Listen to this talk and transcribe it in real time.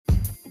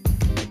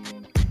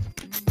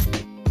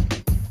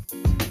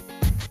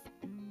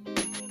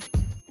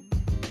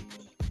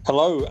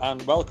Hello and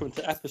welcome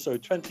to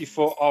episode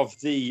 24 of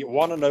the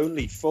one and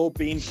only Full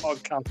Bean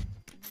Podcast.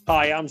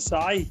 Hi, I'm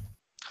Si.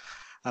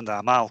 And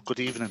I'm Al. Good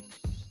evening.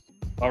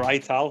 All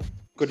right, Al.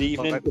 Good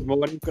evening, Good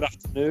morning, good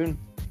afternoon.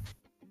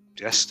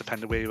 Yes,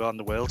 depending where you are in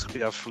the world.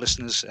 We have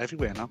listeners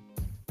everywhere now.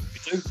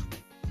 We do.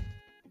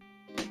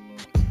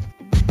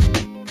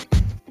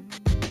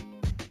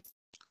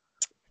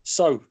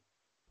 So,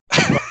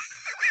 that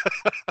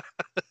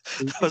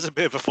was a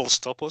bit of a full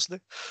stop,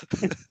 wasn't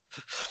it?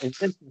 In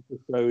this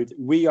episode,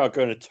 we are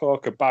going to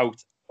talk about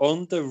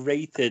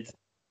underrated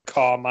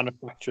car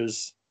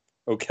manufacturers.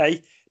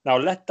 Okay? Now,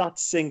 let that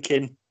sink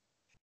in.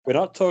 We're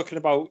not talking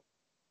about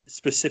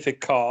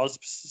specific cars,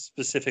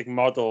 specific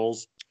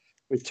models.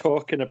 We're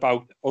talking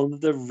about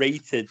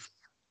underrated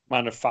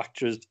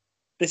manufacturers.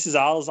 This is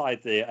Al's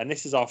idea, and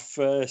this is our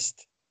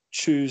first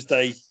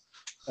Tuesday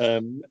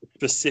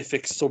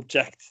specific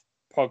subject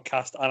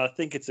podcast. And I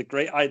think it's a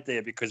great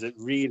idea because it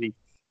really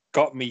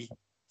got me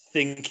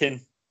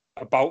thinking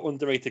about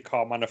underrated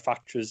car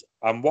manufacturers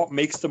and what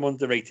makes them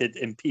underrated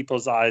in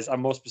people's eyes,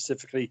 and more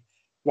specifically,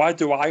 why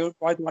do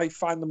I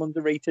find them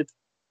underrated?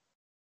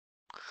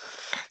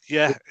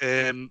 Yeah.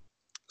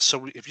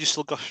 So have you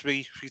still got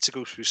three to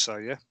go through, Si?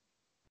 Yeah.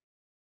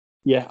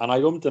 Yeah, and I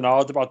ummed and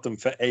ahed about them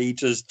for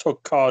ages.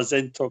 Took cars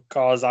in, took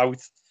cars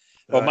out.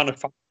 Well,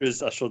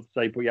 manufacturers, I should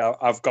say, but yeah,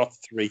 I've got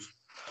three.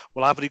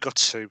 Well, I've only got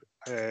two.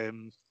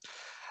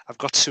 I've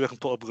got two I can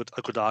put up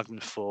a good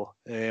argument for.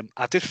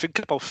 I did think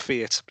about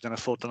Fiat, but then I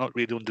thought they're not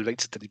really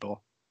underrated anymore.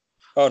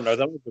 Oh no,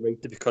 they're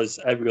underrated because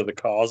every other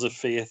car's a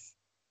Fiat.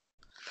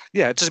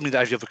 Yeah, it doesn't mean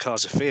that every other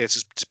car's a Fiat.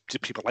 Do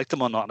people like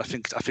them or not? And I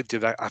think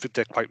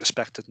they're quite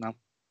respected now.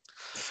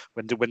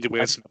 When they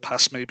weren't in the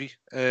past, maybe.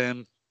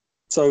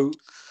 So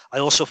I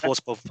also thought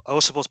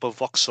about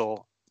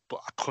Vauxhall, but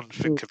I couldn't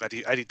think of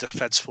any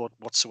defence for it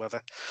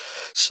whatsoever.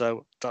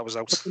 So that was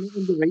out.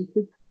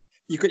 Underrated.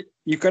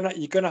 You're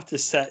gonna have to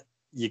set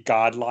your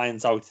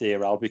guidelines out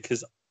here, Al,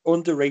 because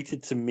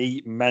underrated to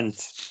me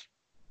meant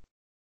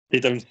they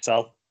don't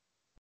sell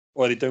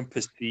or they don't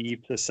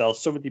perceive to sell.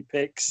 Somebody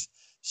picks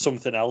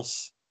something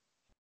else,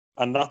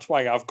 and that's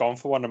why I've gone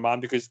for one of mine,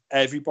 because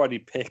everybody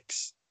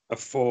picks a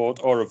Ford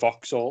or a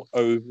Vauxhall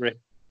over it.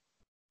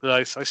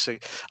 Right, I see.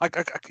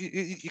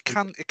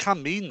 It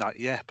can mean that,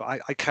 yeah,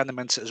 but I kind of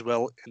meant it as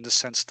well in the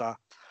sense that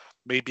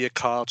maybe a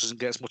car doesn't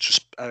get as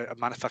much, a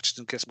manufacturer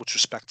doesn't get as much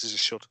respect as it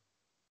should.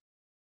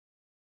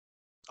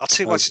 I'll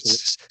tell you what.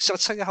 So I'll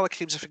tell you how I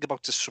came to think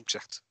about this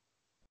subject.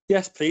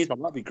 Yes, please.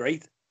 That'd be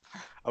great.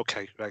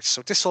 Okay, right.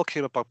 So this all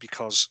came about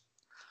because,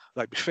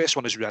 like, my first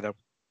one is Renault.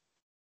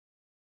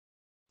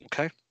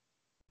 Okay.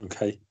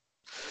 Okay.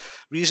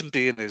 Reason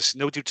being is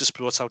nobody just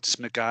brought out this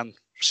Megane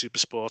Super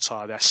Sport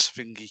RS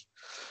thingy.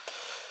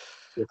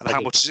 And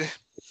how much is it?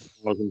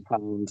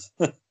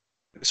 £1,000.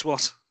 It's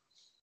what?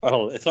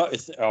 Well, it's not.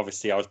 It's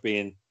obviously I was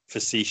being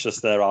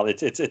facetious there, Al.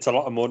 It's a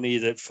lot of money.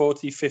 Is it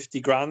 40,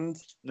 50 grand?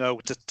 No,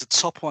 the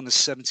top one is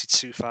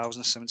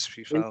 72,000,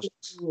 73,000.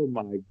 Oh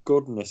my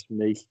goodness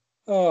me!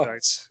 Oh.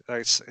 Right.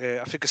 I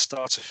think it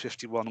starts at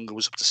 51 and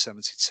goes up to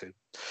 72.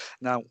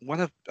 Now,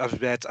 when I've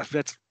read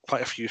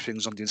quite a few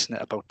things on the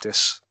internet about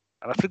this,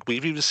 and I think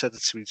we've even said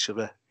it to each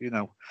other. You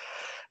know,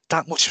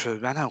 that much for a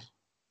Renault.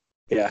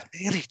 Yeah.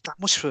 Really, that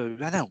much for a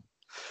Renault.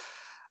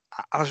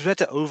 I've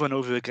read it over and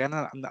over again,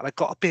 and I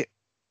got a bit.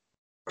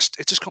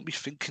 It just got me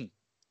thinking.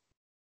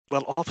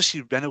 Well,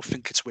 obviously Renault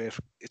think it's worth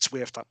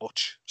that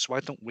much, so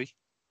why don't we?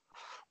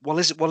 What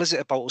is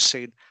it about us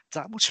saying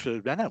that much for a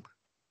Renault?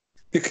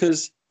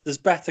 Because there's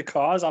better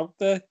cars out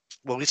there.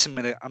 Well, wait a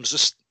minute.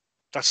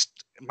 There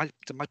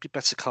might be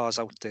better cars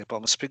out there, but I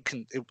was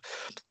thinking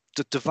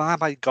the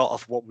vibe I got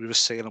of what we were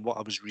saying and what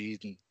I was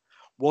reading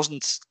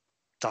wasn't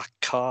that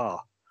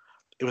car.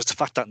 It was the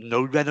fact that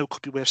no Renault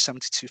could be worth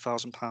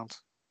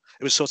 £72,000.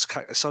 It was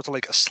sort of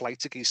like a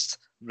slight against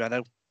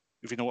Renault,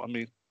 if you know what I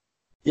mean.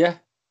 Yeah.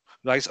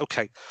 Right.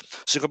 Okay.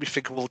 So you got me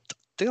thinking. Well,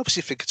 they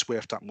obviously think it's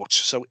worth that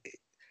much. So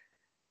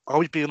are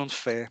we being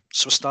unfair?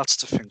 So I started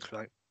to think,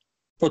 right.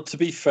 But to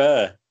be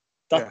fair,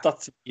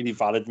 that's really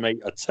valid,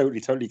 mate. I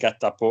totally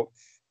get that. But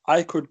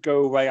I could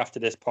go away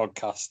after this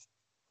podcast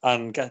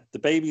and get the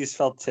baby's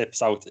felt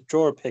tips out,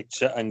 draw a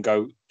picture, and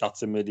go,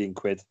 "That's £1 million."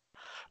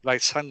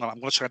 Right, hang on. I'm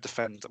going to try and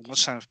defend.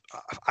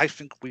 I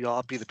think we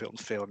are being a bit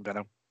unfair on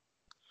Renault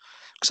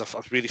because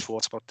I've really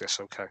thought about this.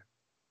 Okay.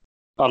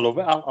 I love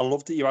it. I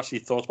love that you actually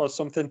thought about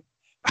something.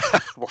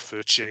 What for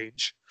a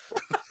change?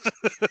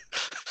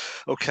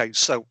 Okay,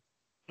 so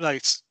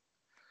right.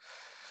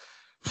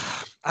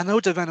 I know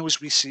the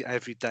Renaults we see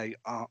every day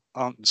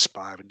aren't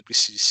inspiring. We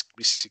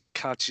see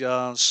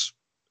Kadjars,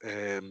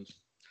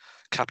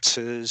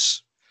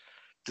 Capteurs,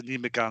 the new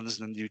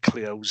Meganes and the new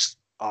Clios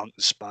aren't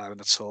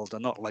inspiring at all. They're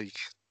not like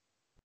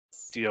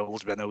the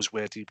old Renaults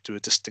where they do a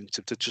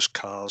distinctive. They're just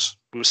cars.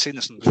 We were seeing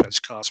this in the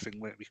French cars thing,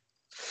 weren't we?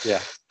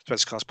 Yeah.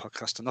 French cars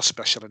podcast. They're not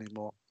special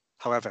anymore.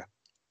 However,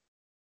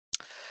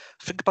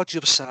 think about the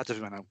other side of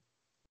Renault.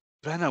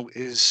 Renault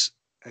is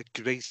a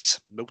great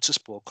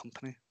motorsport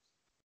company.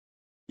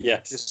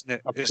 Yes. Isn't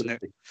it? Absolutely.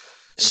 Isn't it?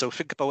 So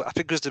think about. I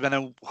think it was the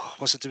Renault.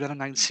 Was it the Renault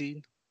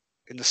 19?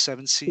 in the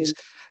 70s.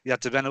 You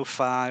had the Renault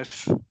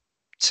 5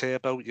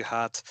 Turbo. You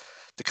had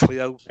the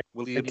Clio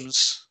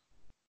Williams.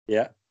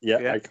 Yeah,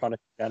 iconic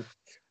again.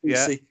 You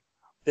see,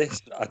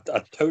 this, I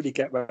totally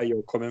get where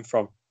you're coming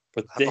from,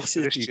 but this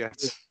is...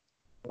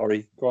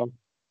 Sorry, go on.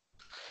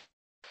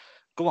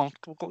 Go on,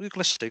 you're going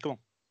to stay, go on.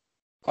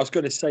 I was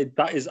going to say,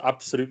 that is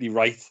absolutely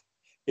right.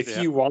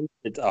 If you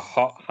wanted a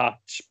hot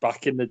hatch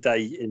back in the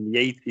day, in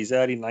the 80s,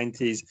 early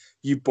 90s,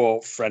 you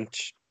bought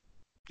French,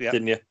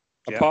 didn't you?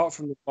 Apart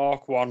from the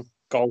Mark 1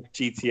 Golf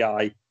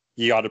GTI,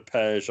 you had a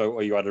Peugeot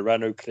or you had a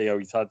Renault Clio,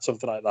 you had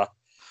something like that.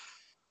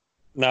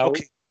 Now,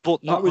 okay,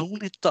 but not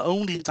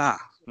only that,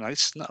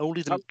 right? Not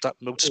only that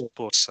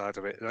motorsport side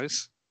of it, right?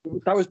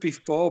 That was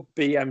before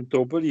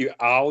BMW,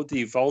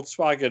 Audi,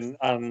 Volkswagen,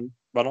 and,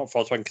 well, not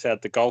Volkswagen because they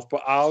had the Golf,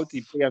 but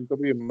Audi,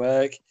 BMW, and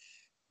Merc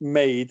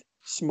made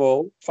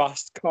small,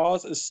 fast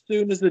cars. As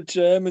soon as the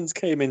Germans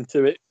came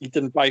into it, you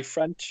didn't buy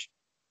French.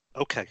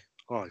 Okay,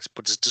 all right,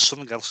 but there's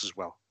something else as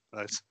well,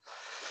 right?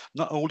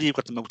 Not only you've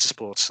got the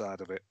motorsport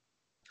side of it.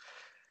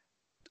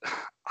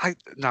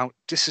 Now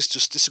this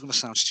is going to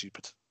sound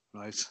stupid,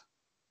 right?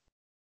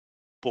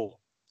 But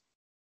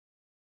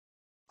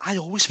I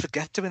always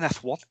forget they're in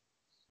F1.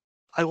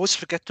 I always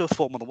forget they're a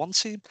Formula One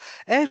team.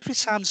 Every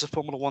time there's a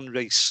Formula One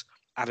race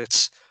and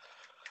it's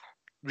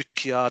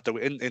Ricciardo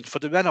in for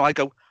the Renault, I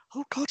go,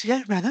 oh God,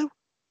 yeah, Renault.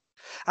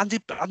 And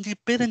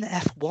they've been in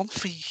F1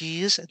 for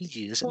years and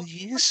years and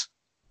years.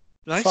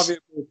 Right?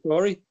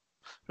 Story.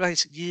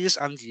 Right, years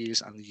and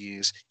years and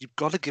years. You've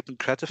got to give them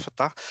credit for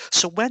that.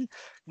 So when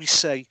we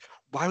say,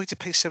 why would you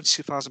pay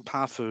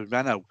 £72,000 for a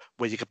Renault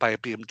where you could buy a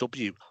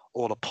BMW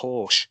or a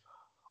Porsche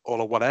or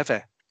a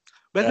whatever?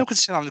 Renault can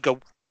sit down and go,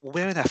 well,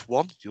 we're in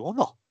F1, you're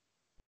not.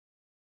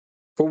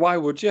 But why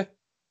would you?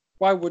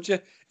 Why would you?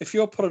 If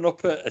you're putting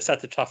up a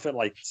set of traffic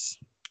lights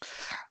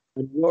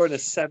and you're in a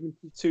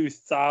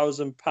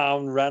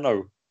 £72,000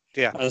 Renault,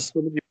 and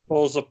somebody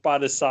pulls up by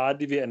the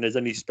side of you and has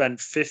only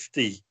spent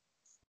 50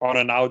 on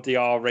an Audi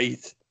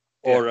R8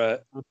 or a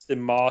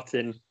Aston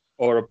Martin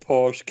or a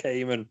Porsche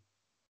Cayman,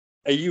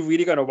 are you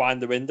really going to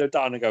wind the window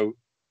down and go,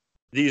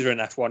 these are in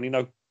F1, you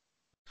know?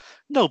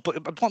 No, but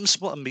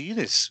what I mean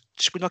is,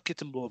 should we not give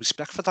them more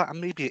respect for that? And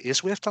maybe it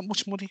is worth that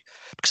much money.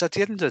 Because at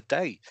the end of the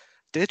day,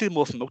 they're doing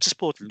more for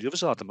motorsport than the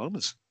others are at the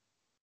moment.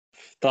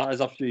 That is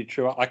absolutely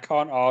true. I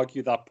can't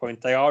argue that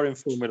point. They are in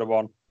Formula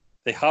One.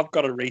 They have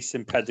got a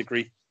racing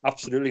pedigree.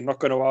 Absolutely, not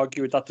going to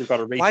argue with that. They've got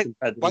a racing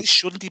pedigree. Why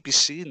shouldn't he be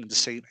seen in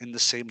the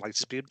same light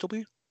as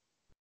BMW?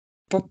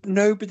 But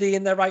nobody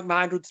in their right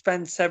mind would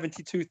spend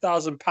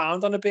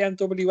 £72,000 on a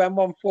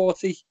BMW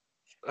M140.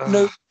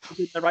 Nobody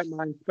in their right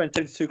mind spent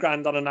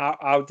 £72,000 on an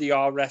Audi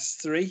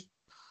RS3.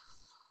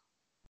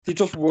 They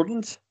just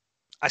wouldn't.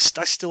 I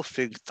still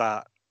think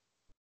that.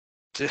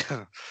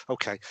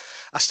 Okay,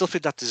 I still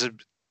think that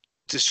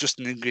there's just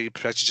an ingrained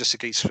prejudice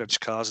against French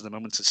cars at the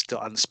moment,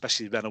 and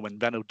especially Renault, when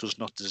Renault does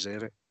not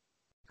deserve it.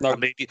 No, and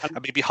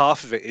maybe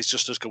half of it is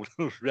just us going,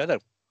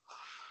 Renault.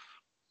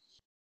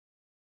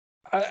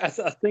 I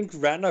think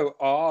Renault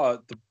are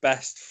the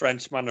best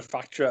French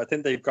manufacturer. I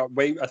think they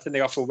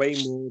offer way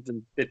more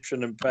than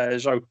Citroën and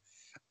Peugeot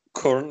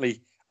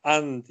currently.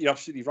 And you're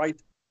absolutely right.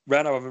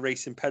 Renault have a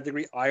racing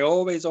pedigree. I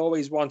always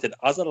wanted,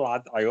 as a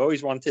lad,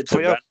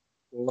 the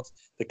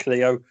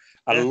Clio.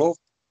 I loved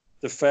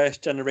the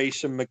first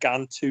generation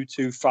Megane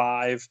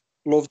 225.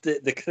 Loved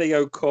it. The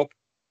Clio Cup,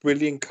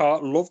 brilliant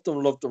car. Loved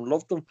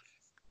them.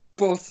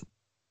 But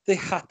they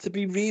had to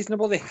be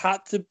reasonable. They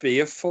had to be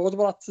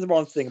affordable. That's the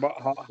one thing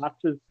about hot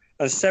hatches.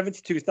 And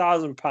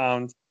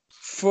 £72,000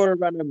 for a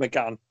Renault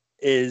Megane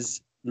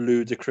is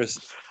ludicrous.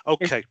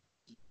 Okay,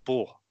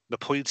 but the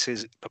point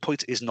is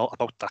not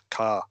about that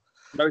car.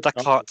 No,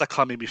 that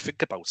car made me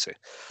think about it.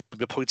 But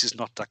the point is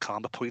not that car.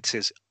 The point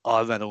is,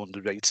 are Renault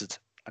underrated?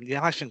 And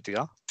yeah, I think they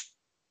are.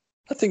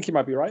 I think you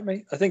might be right,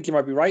 mate. I think you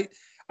might be right.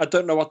 I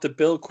don't know what the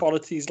build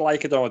quality is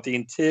like. I don't know what the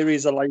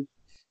interiors are like.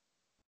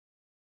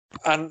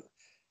 And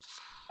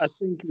I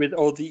think with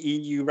all the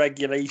EU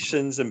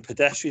regulations and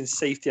pedestrian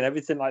safety and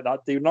everything like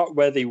that, they're not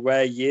where they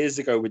were years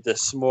ago with the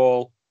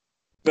small,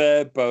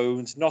 bare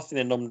bones, nothing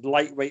in them,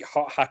 lightweight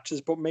hot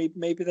hatches. But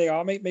maybe they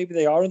are, maybe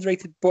they are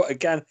underrated. But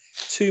again,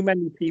 too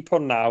many people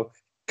now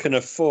can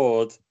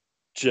afford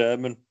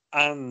German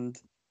and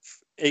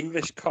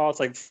English cars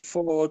like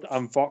Ford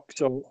and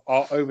Vauxhall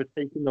are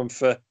overtaking them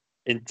for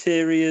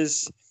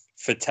interiors,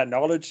 for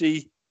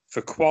technology,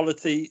 for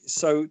quality.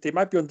 So they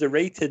might be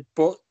underrated,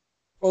 but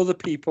other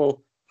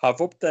people have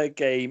upped their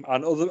game,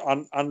 and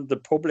the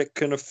public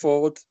can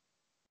afford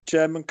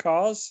German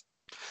cars.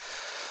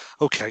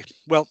 Okay,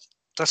 well,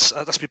 that's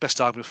my best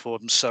argument for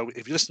them. So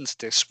if you listen to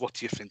this, what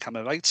do you think? Am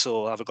I right,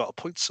 or have I got a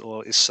point,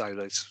 or is Si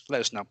right?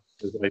 Let us know.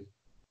 Right.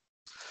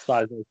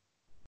 Right, do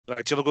you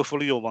want to go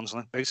for your ones,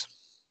 please?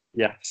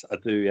 Yes, I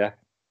do, yeah.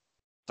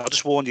 I'll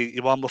just warn you,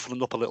 you are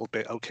muffling up a little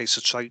bit. Okay, so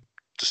try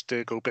just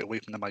go a bit away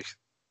from the mic.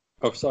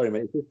 Oh, sorry,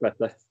 mate. Is this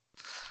better?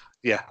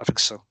 Yeah, I think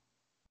so.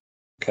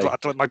 Okay.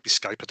 But it might be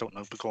Skype, I don't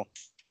know, but go on.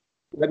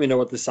 Let me know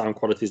what the sound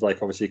quality is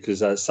like, obviously,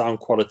 because sound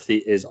quality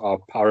is our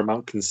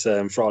paramount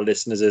concern for our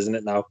listeners, isn't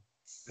it now?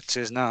 It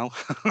is now.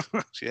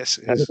 Yes,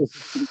 it is.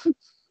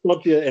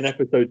 Not in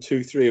episode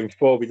 2, 3, and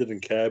 4, we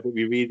didn't care, but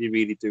we really,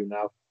 really do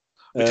now.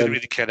 We didn't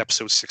really care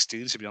episode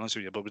 16, to be honest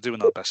with you, but we're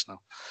doing our best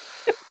now.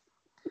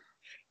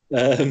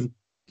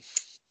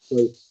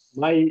 So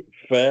my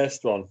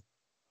first one,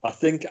 I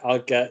think I'll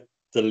get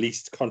the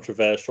least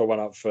controversial one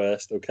out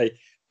first, okay?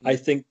 I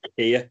think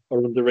Kia are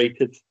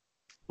underrated.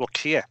 Well,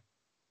 Kia?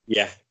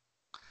 Yeah.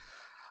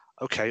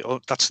 Okay,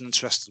 that's an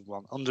interesting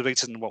one.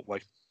 Underrated in what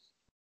way?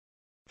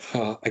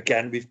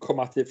 Again, we've come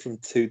at it from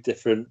two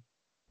different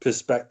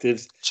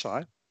perspectives.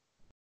 Sorry.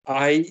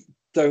 I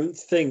don't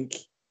think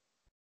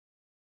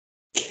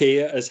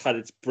Kia has had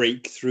its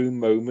breakthrough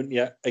moment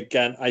yet.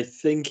 Again, I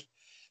think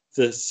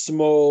the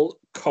small,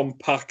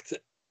 compact,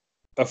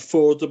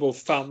 affordable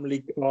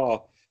family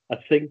car, I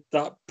think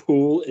that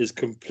pool is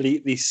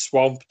completely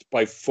swamped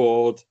by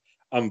Ford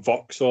and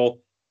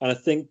Vauxhall. And I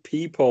think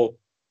people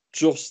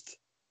just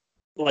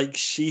like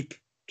sheep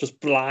just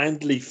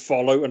blindly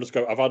follow and just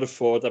go, I've had a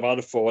Ford, I'll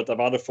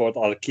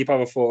keep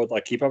having a Ford,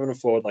 I've had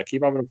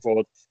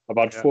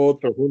Ford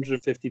for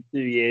 152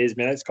 years,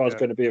 my next car's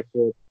going to be a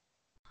Ford.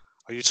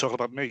 Are you talking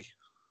about me?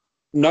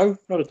 No,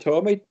 not at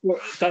all, mate. People,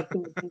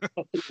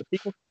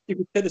 you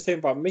could say the same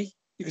about me.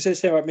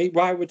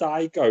 Why would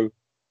I go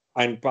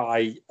and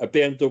buy a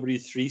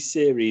BMW 3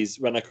 Series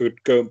when I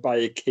could go and buy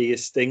a Kia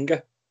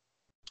Stinger?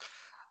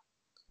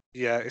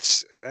 Yeah,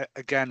 it's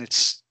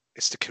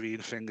the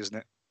Korean thing, isn't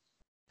it?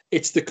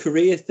 It's the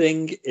career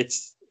thing. It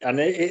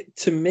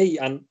to me,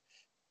 and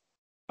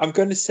I'm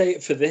going to say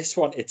it for this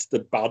one, it's the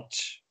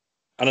badge.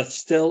 And I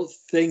still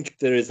think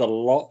there is a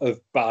lot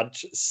of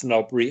badge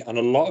snobbery and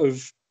a lot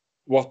of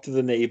what do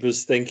the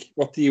neighbours think?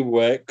 What do your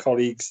work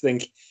colleagues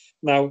think?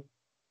 Now,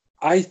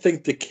 I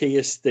think the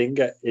Kia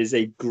Stinger is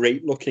a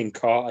great looking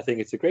car. I think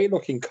it's a great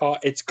looking car.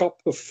 It's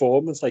got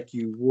performance like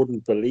you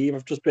wouldn't believe.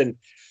 I've just been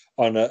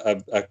on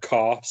a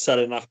car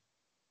selling app,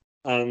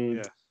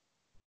 and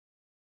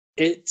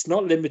it's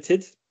not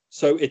limited.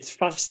 So it's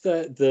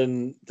faster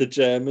than the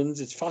Germans.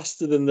 It's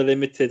faster than the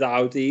limited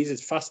Audis.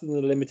 It's faster than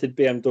the limited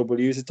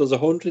BMWs. It does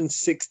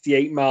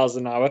 168 miles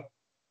an hour.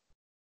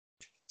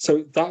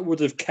 So that would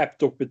have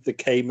kept up with the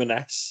Cayman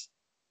S.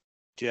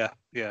 Yeah.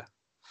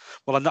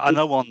 Well, I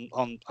know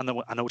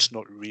it's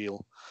not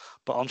real,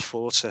 but on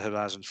Forza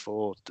Horizon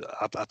 4,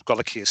 I've got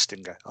a Kia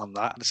Stinger on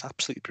that, and it's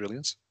absolutely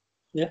brilliant.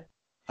 Yeah,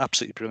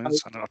 absolutely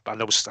brilliant. I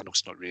know it's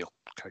not real.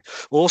 Okay.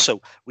 Also,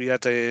 we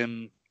had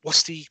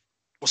what's the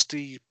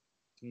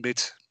mid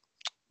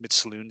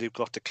saloon? They've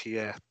got the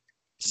Kia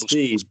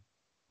Ceed.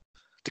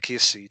 The Kia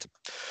Ceed.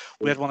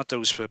 We had one of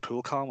those for a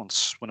pool car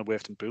once when I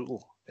worked in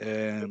Bootle,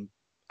 and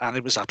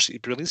it was absolutely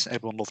brilliant.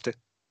 Everyone loved it.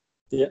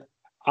 Yeah,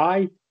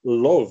 I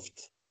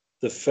loved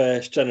the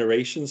first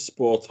generation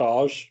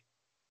Sportage.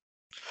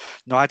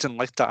 No, I didn't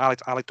like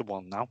that. I like the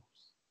one now.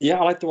 Yeah,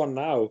 I like the one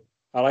now.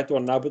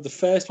 But the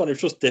first one, it was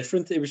just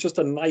different. It was just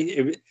a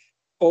nice.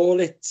 All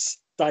its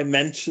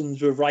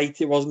dimensions were right.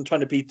 It wasn't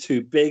trying to be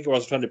too big. It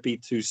wasn't trying to be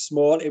too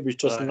small. It was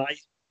just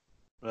nice.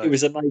 Right. It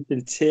was a nice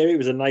interior. It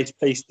was a nice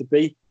place to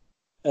be.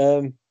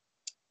 Now,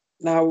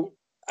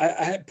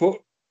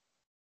 but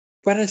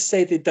when I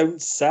say they don't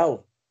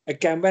sell,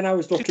 again, when I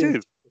was looking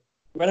through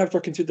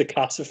the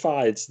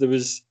classifieds, there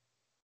was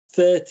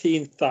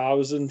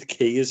 13,000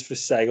 Kias for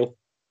sale.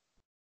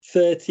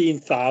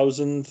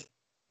 13,000.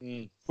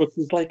 But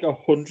there's like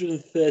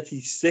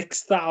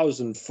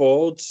 136,000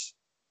 Fords.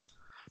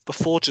 But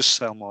Ford just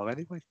sell more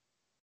anyway.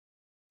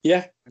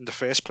 Yeah. In the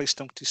first place,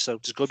 don't they? So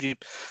there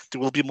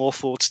will be more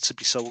Fords to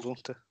be sold,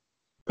 won't there?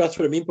 That's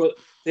what I mean. But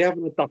they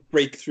haven't had that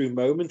breakthrough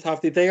moment,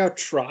 have they? They are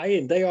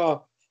trying. And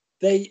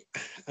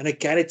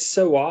again, it's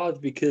so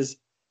hard because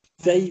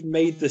they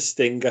made the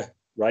Stinger,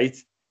 right?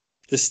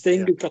 The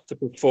Stinger got the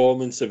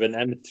performance of an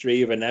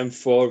M3, of an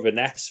M4, of an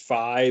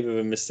S5, of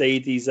a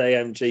Mercedes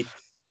AMG.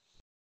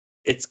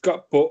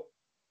 But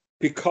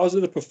because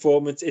of the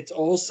performance, it's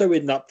also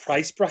in that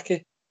price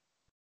bracket.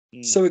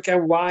 So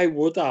again, why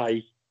would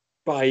I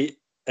buy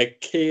a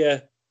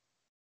Kia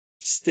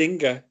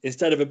Stinger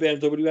instead of a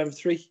BMW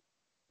M3?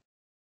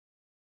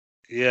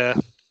 Yeah.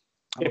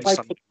 If I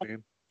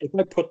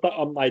put that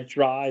on my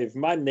drive,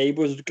 my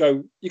neighbours would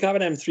go, you can have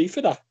an M3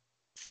 for that.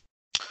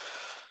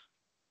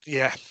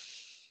 Yeah.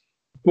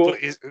 But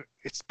it's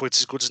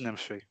as good as an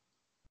M3.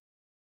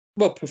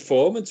 Well,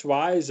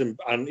 performance-wise and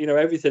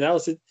everything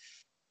else,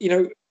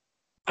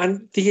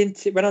 and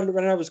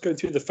when I was going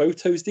through the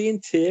photos, the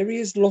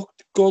interiors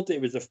looked good.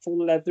 It was a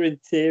full leather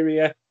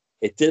interior.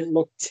 It didn't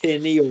look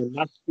tinny or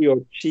nasty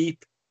or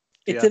cheap.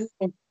 It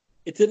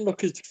didn't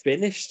look as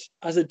finished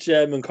as a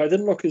German car. It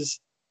didn't look as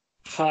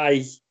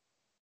high,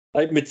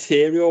 like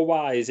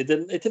material-wise. It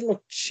didn't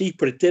look cheap,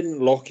 but it didn't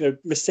look.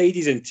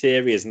 Mercedes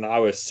interiors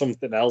now are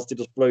something else. They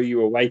just blow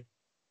you away.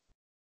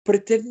 But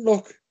it didn't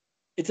look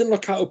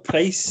out of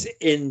place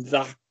in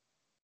that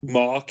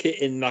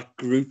market, in that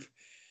group.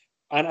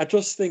 And I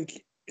just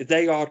think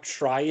they are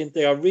trying.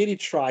 They are really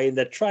trying.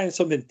 They're trying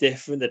something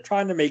different. They're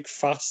trying to make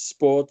fast,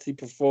 sporty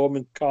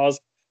performance cars.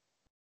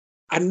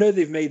 I know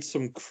they've made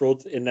some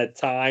crud in their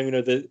time.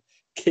 The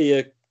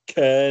Kia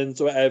Cairns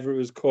or whatever it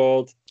was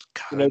called.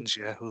 Cairns,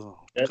 yeah. Oh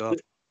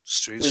God,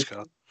 strange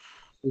car.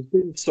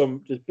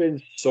 There's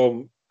been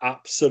some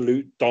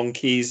absolute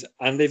donkeys,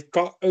 and they've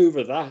got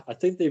over that. I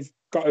think they've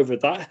got over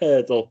that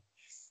hurdle.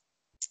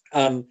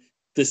 And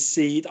the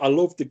Seed, I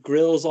love the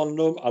grills on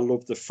them. I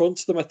love the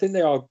fronts of them. I think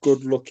they are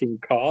good-looking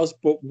cars.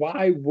 But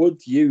why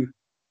would you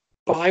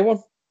buy one?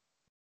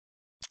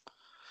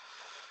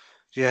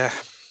 Yeah,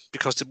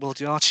 because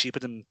they are cheaper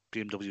than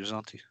BMWs,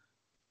 aren't they?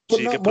 But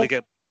So you probably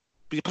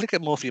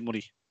get more for your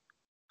money.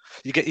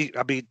 I'm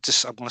going to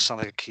sound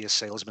like a Kia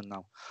salesman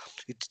now.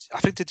 I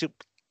think they do.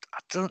 I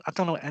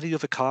don't know any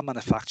other car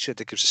manufacturer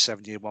that gives a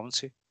 7-year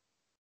warranty.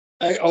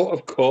 Oh,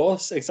 of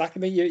course,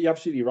 exactly. You're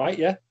absolutely right.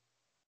 Yeah,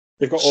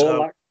 they've got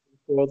all that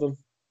for them.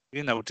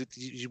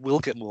 You will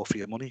get more for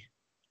your money.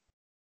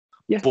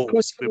 Yeah, but of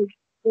course. You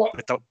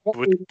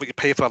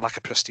pay for like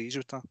a prestige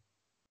with that.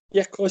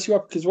 Yeah, of course you are.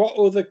 Because what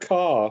other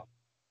car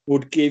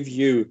would give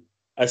you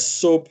a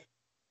sub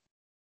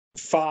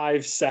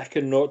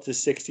 5-second 0 to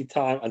 60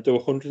 time and do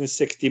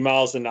 160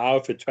 miles an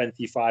hour for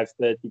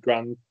 25-30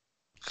 grand?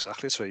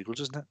 Exactly, it's very good,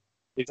 isn't it?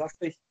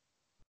 Exactly.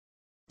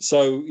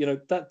 So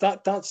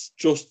that's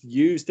just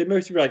used. They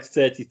must be like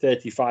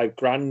 30-35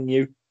 grand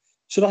new.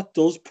 So that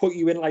does put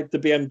you in like the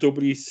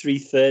BMW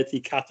 330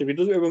 category.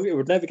 It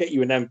would never get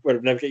you an M. Well, it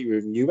would never get you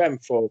a new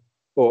M4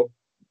 or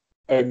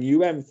a new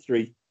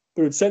M3,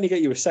 but it would certainly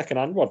get you a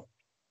second-hand one.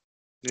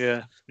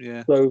 Yeah.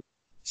 So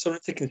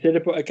something to consider.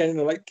 But again,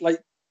 like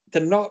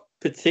they're not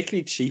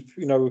particularly cheap.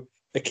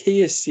 A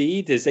Kia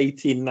Ceed is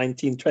 18,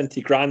 19,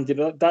 20 grand.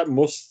 That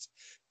must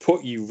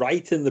put you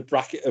right in the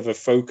bracket of a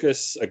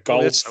Focus, a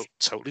Golf. It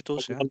totally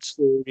does, yeah.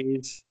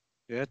 Series.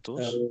 Yeah, it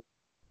does.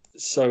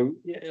 So,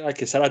 yeah,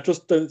 like I said, I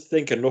just don't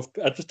think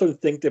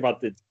they've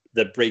had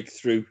the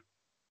breakthrough,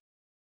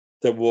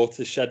 the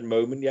watershed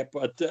moment yet.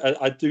 But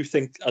I do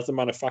think, as a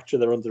manufacturer,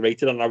 they're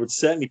underrated, and I would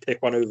certainly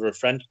pick one over a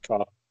French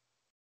car.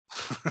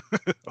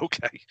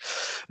 Okay,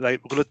 right.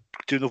 We're gonna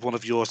do another one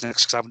of yours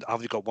next because I've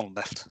only got one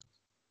left.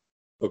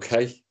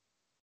 Okay. So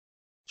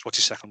what's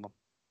your second one?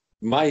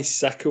 My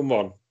second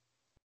one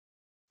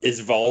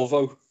is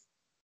Volvo.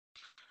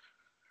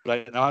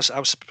 Right now, I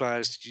was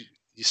surprised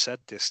you said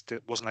this.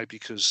 It wasn't like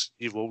because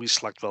you've always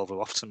slagged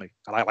Volvo off to me,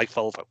 and I like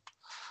Volvo.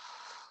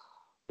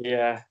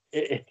 Yeah,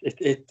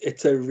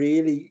 it's a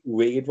really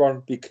weird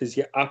one because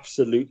you're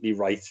absolutely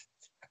right.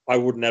 I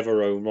would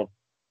never own one.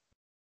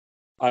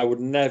 I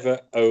would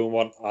never own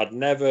one. I'd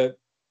never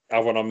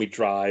have one on my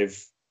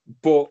drive.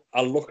 But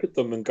I look at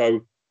them and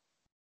go,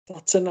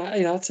 that's a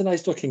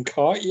nice looking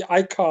car.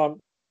 I can't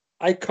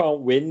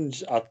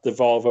whinge at the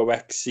Volvo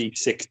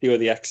XC60 or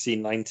the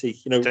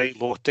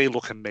XC90. They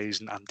look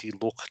amazing, and they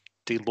look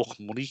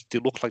money. They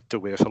look like they're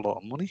worth a lot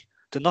of money.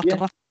 They're not.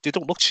 They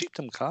don't look cheap.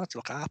 Them cars. They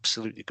look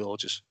absolutely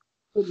gorgeous.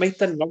 But mate,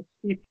 they're not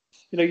cheap.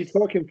 You're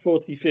talking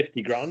 40,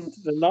 50 grand.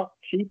 They're not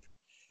cheap.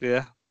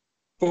 Yeah.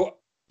 But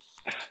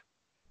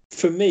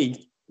for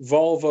me,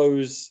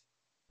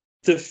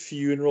 the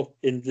funeral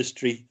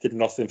industry did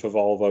nothing for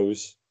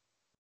Volvos.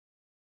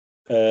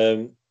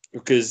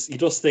 Because you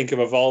just think of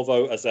a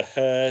Volvo as a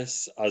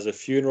hearse, as a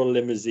funeral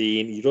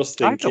limousine. You just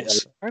think I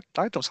don't.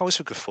 I always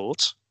think of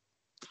Fords.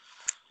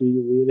 Do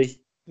you really?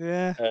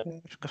 Yeah, I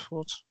think of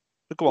Fords.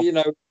 But go on.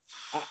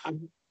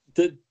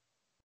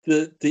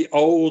 The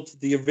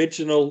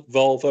original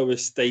Volvo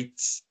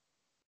estates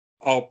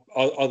are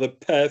the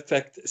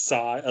perfect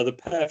size, are the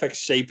perfect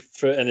shape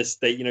for an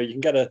estate. You can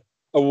get a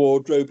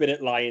wardrobe in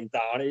it lying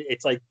down.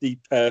 It's like the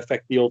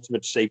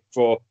ultimate shape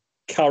for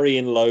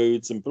carrying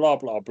loads and blah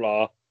blah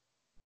blah.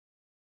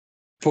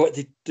 But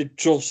they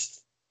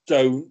just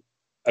don't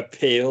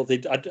appeal.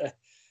 I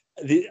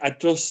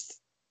just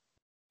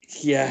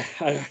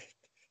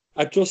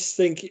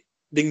think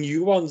the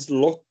new ones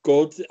look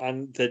good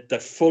and they're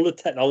full of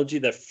technology.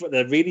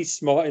 They're really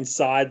smart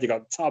inside. They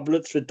got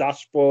tablets for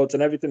dashboards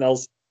and everything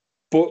else,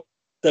 but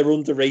they're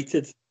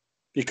underrated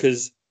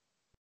because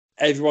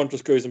everyone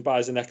just goes and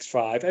buys an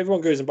X5.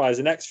 Everyone goes and buys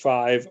an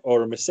X5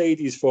 or a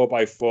Mercedes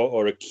 4x4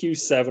 or a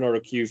Q7 or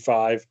a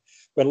Q5.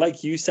 When,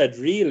 like you said,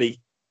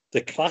 really the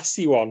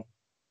classy one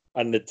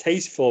and the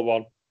tasteful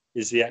one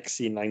is the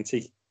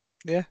XC90.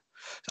 Yeah,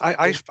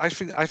 I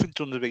think they're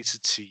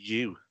underrated to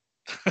you,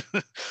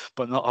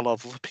 but not a lot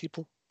of other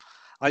people.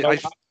 I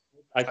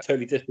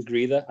totally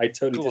disagree there. I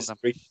totally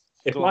disagree.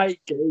 If I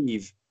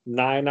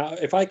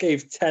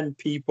gave 10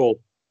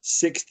 people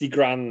 60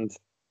 grand,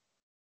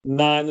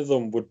 9 of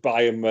them would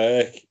buy a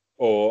Merc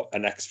or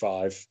an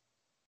X5.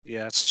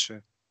 Yeah, that's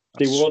true.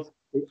 They would.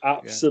 They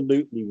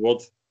absolutely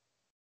would.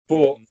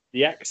 But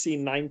the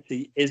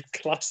XC90 is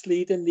class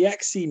leading. The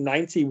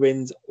XC90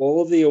 wins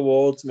all the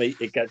awards, mate.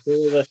 It gets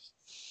all the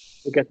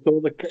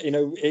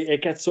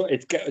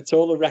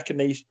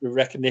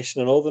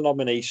recognition and all the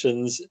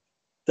nominations.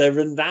 They're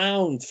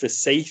renowned for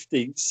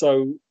safety.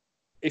 So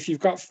if you've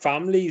got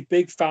families,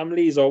 big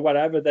families or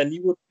whatever, then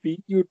you'd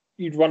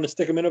want to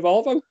stick them in a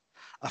Volvo.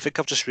 I think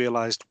I've just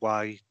realised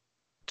why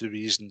the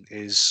reason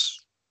is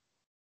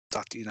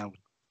that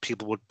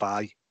people would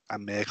buy a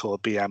Merc or a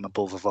BM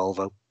above a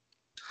Volvo.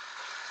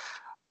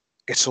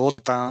 it's all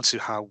down to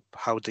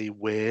how they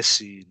were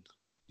seen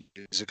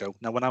years ago.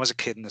 Now, when I was a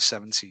kid in the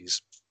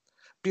 70s,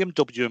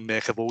 BMW and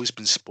Merc have always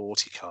been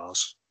sporty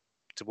cars.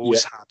 They've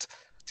always had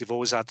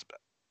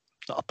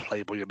not a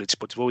playboy image,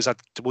 but they've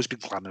always been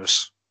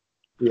glamorous.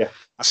 Yeah.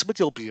 And some of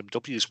the old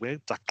BMWs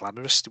weren't that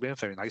glamorous. They weren't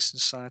very nice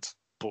inside,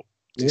 but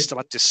they still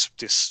had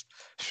this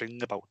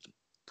thing about them.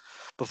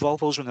 But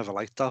Volvos were never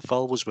like that.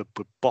 Volvos were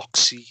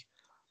boxy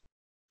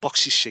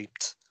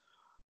shaped,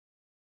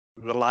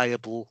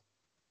 reliable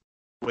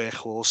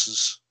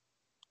workhorses.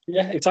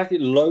 Yeah, exactly.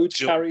 Load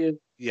carriers.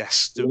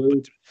 Yes.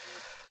 Load.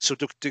 So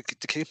they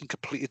came from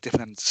completely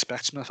different ends of the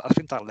spectrum. I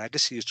think that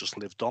legacy has just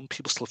lived on.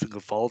 People still think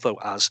of Volvo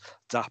as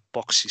that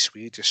boxy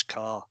Swedish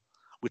car,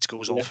 which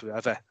goes on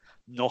forever,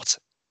 not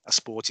a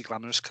sporty,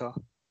 glamorous car.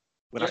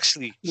 But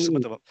actually, some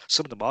of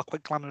them are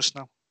quite glamorous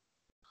now.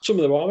 Some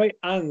of them are, right?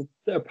 And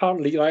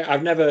apparently, like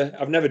I've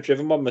never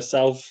driven one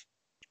myself,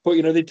 but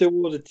you know they do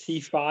all the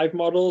T5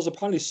 models.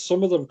 Apparently,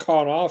 some of them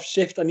can't half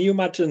shift. And you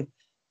imagine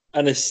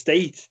an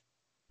estate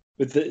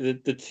with the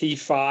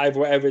T5,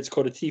 whatever it's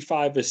called, a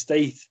T5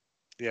 estate.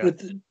 Yeah.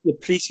 The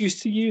police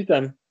used to use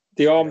them.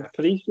 The armed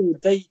police.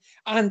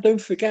 And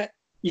don't forget,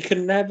 you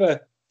can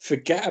never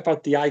forget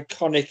about the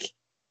iconic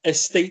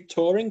estate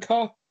touring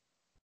car.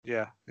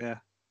 Yeah, yeah.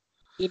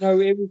 You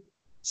know,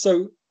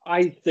 so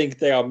I think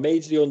they are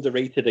majorly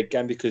underrated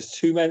again because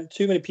too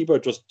many people are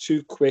just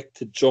too quick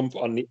to jump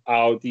on the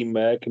Audi,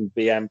 Merc, and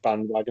BM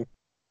bandwagon.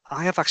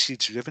 I have actually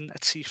driven a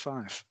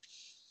T5.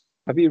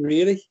 Have you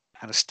really?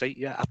 An estate,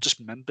 yeah. I've just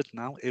remembered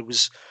now. We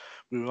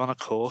were on a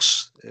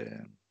course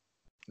in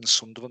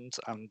Sunderland,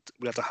 and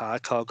we had a hire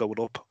car going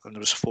up, and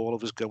there was 4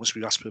 of us going, so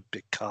we asked for a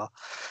big car,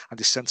 and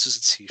they sent us a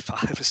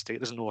T5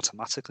 estate as an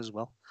automatic as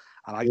well,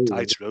 and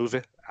I drove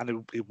it,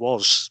 and it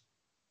was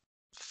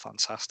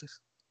fantastic.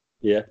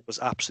 Yeah, it was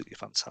absolutely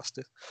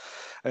fantastic.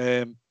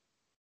 Yeah,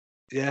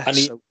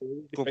 and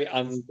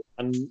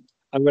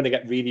I'm going to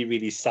get really,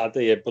 really sad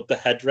here, but the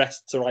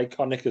headrests are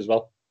iconic as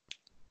well.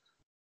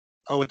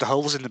 Oh, with the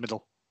holes in the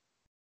middle.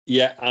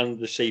 Yeah, and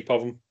the shape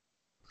of them.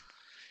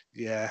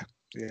 Yeah.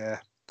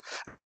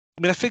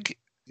 I mean, I think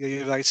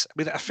you're right. I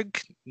mean, I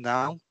think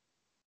now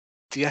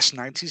the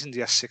S90s and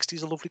the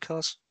S60s are lovely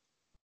cars.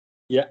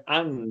 Yeah,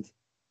 and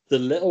the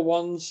little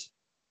ones,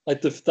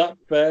 like that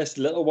first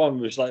little one,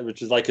 which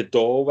is like a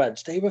door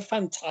wedge, they were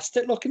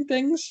fantastic looking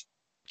things.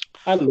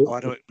 I know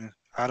what you mean.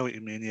 I know what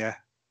you mean. Yeah.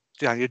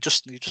 You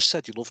just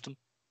said you loved them.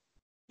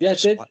 Yeah, I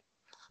did.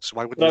 So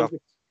why wouldn't you have?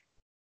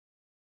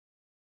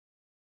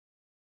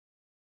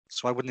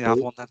 So why wouldn't you have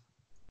one then?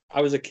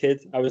 I was a kid.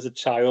 I was a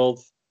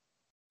child.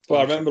 But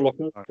I remember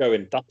looking at it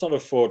going, that's not a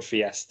Ford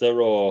Fiesta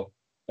or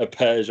a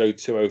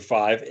Peugeot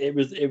 205. It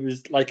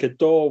was like a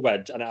door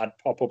wedge and it had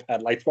pop-up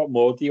headlights. What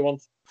more do you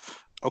want?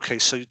 Okay,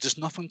 so there's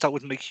nothing that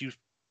would make you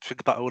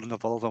think about owning a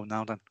Volvo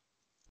now then?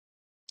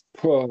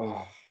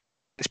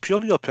 It's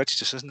purely your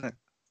prejudice, isn't it?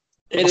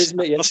 It is. I'm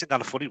not saying that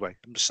in a funny way.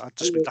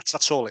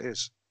 That's all it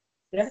is.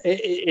 Yeah,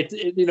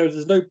 it you know,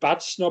 there's no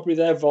badge snobbery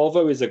there.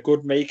 Volvo is a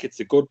good make.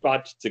 It's a good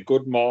badge. It's a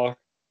good mark.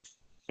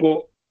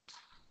 But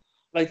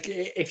like,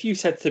 if you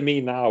said to me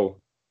now,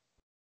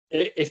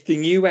 if the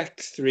new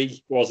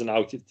X3 wasn't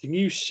out, if the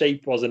new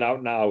shape wasn't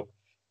out now,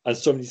 and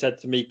somebody said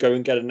to me, go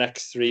and get an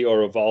X3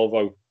 or a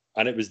Volvo,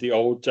 and it was the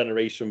old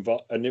generation,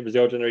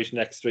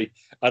 X3,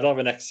 I'd have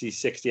an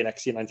XC60 and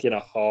XC90 in a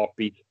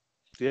heartbeat.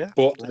 Yeah,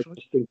 but definitely. I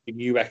just think the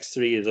new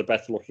X3 is a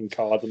better looking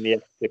car than the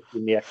X60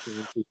 and the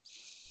X90.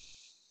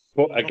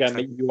 But again,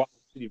 you are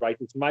absolutely right.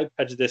 It's my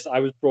prejudice. I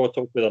was brought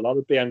up with a lot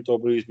of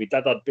BMWs. My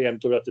dad had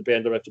BMW after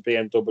BMW after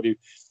BMW.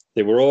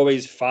 They were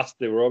always fast.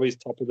 They were always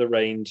top of the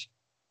range.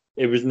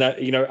 It was not,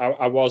 you know,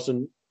 I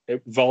wasn't.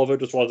 Volvo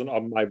just wasn't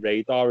on my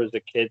radar as a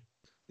kid.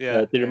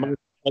 Yeah.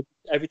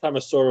 Every time I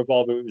saw a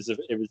Volvo,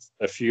 it was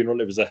a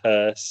funeral. It was a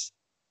hearse.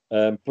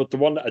 But the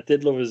one that I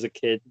did love as a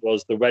kid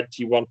was the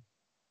wedgie one.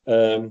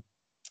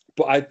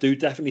 But I do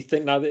definitely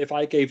think now that if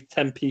I gave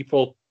 10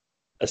 people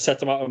a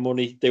set amount of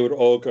money, they would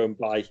all go and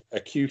buy a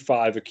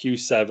Q5, a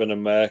Q7, a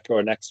Merc,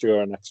 or an X3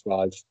 or an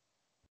X5.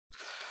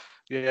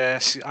 Yeah,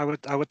 see, I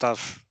would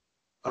have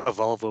a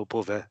Volvo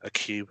above a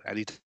Q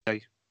any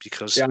day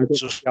because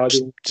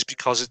just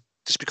because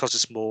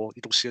it's more,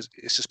 you don't see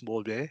it's just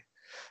more rare.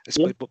 It's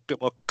a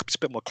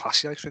bit more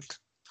classy, I think.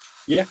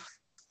 Yeah.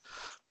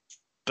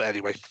 But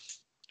anyway,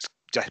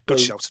 yeah, good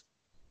shout.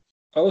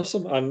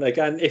 Awesome. And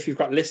again, if you've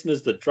got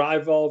listeners that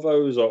drive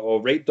Volvos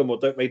or rate them or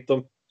don't rate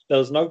them, let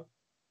us know.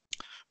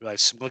 Right,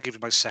 so I'm going to give you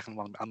my second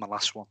one and my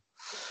last one.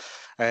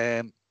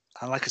 And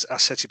like I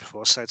said to you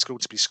before, it's going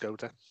to be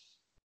Skoda.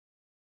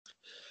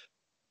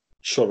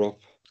 Shut up.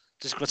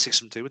 This is going to take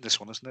some doing, this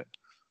one, isn't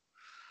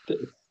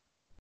it?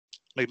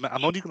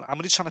 I'm only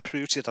trying to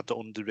prove to you that they're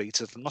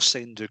underrated. I'm not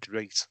saying they're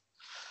great.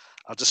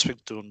 I just think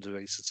they're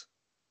underrated.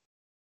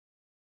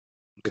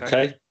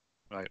 Okay.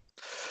 Right.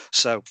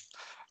 So,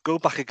 go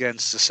back again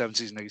to the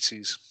 70s and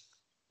 80s.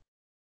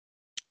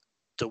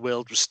 The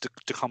world was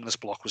the communist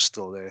bloc was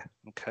still there.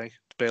 Okay,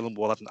 the Berlin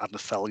Wall hadn't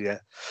fell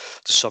yet.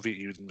 The Soviet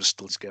Union was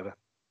still together.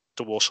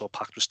 The Warsaw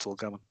Pact was still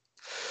going.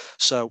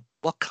 So,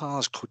 what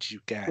cars could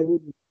you get?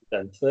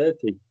 then?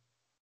 30.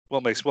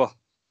 What makes what?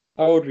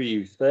 How old were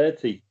you?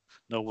 30.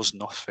 No, I was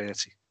not 30. I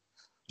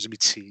was in my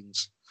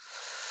teens.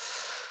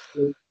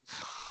 Mm.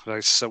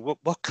 Right, so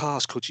what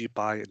cars could you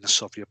buy in the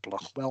Soviet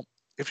bloc? Well,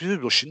 if you're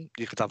Russian,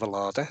 you could have a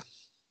Lada.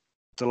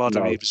 The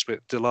Lada were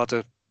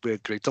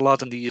great. The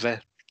Lada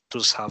Niva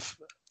does have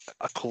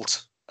a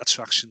cult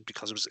attraction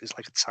because it's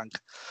like a tank,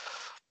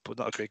 but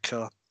not a great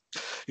car.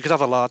 You could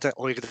have a Lada,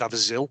 or you could have a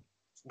ZIL,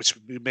 which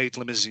made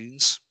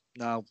limousines.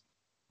 Now,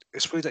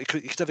 it's weird that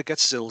you could never get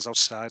ZILs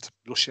outside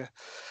Russia.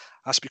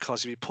 That's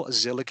because if you put a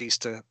ZIL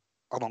against a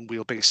long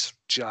wheelbase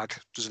Jag,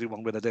 there's only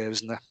one winner there,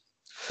 isn't there?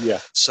 Yeah.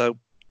 So,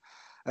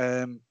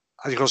 and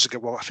you could also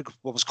get what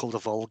was called a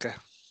Volga,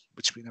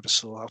 which we never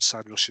saw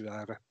outside Russia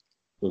either.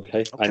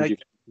 Okay. And you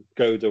get to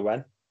Skoda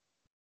when?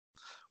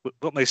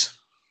 What, mate?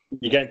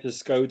 You get to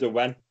Skoda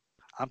when?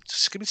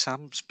 Just give me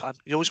time.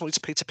 You always want me to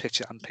paint a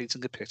picture. I'm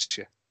painting a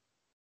picture.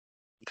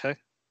 Okay?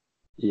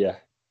 Yeah.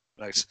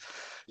 Right.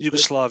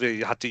 Yugoslavia,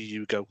 you had the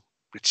Yugo,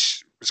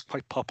 which was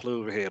quite popular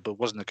over here, but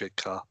wasn't a good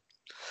car.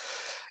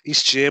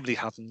 East Germany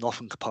had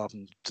nothing apart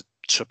from the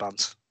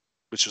Trabant,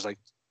 which was like,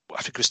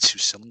 I think it was 2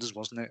 cylinders,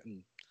 wasn't it?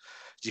 And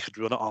you could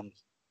run it on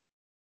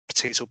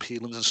potato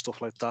peelings and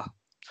stuff like that.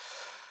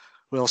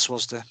 Where else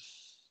was there?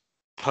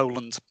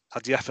 Poland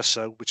had the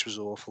FSO, which was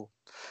awful,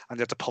 and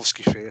they had the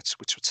Polski Fiat,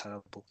 which were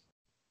terrible.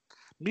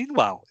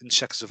 Meanwhile, in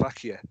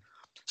Czechoslovakia,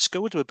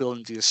 Skoda were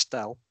building the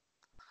Estelle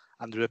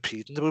and the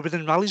Rapide, and they were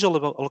winning rallies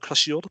all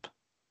across Europe.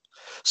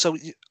 So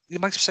you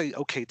might say,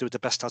 okay, they were the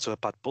best out of a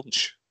bad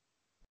bunch,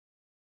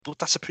 but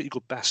that's a pretty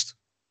good best.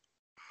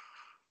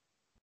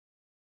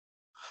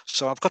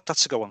 So I've got that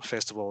to go on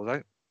first of all,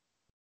 right?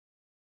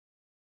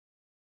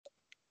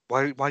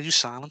 Why are you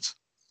silent?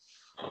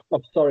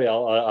 I'm sorry,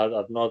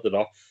 I've nodded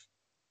off.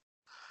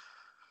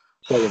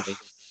 Sorry, mate.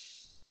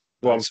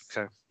 Right,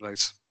 okay,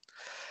 right.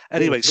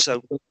 Anyway,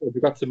 so have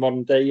you got to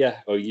modern day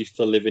yet, or are you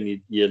still living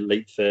in your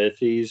late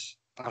 30s?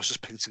 I was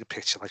just painting a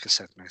picture, like I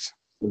said, mate.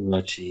 Oh,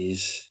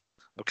 jeez.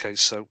 Okay,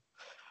 so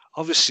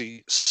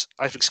obviously,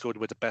 I think Skoda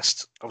were the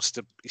best out of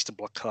the Eastern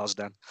Bloc cars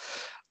then.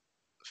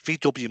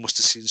 VW must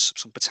have seen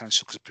some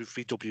potential because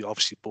VW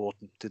obviously bought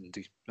them, didn't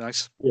they?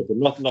 Right? Yeah,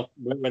 but not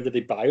when did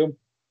they buy them?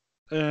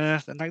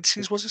 The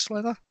 90s, was it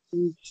something like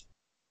that?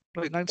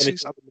 Late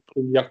 90s?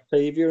 The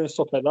Octavia and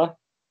stuff like that?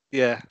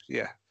 Yeah.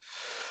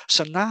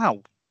 So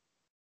now,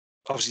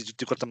 obviously,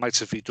 they've got the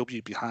might of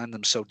VW behind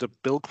them, so the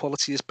build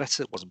quality is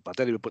better. It wasn't bad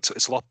anyway, but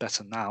it's a lot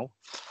better now.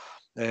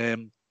 They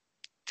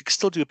can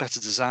still do better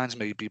designs,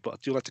 maybe, but I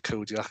do like the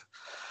Kodiaq.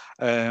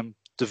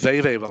 They're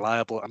very, very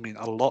reliable. I mean,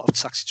 a lot of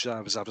taxi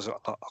drivers have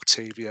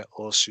Octavia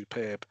or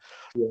Superb.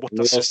 Yeah,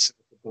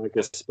 like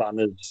a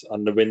spanners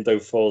and the window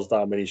falls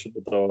down when you shut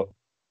the door.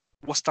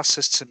 What that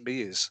says to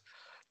me is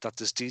that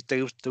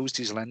those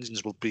diesel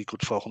engines will be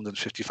good for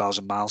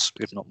 150,000 miles,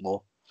 if not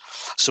more.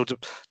 So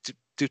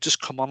they've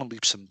just come on in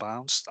leaps and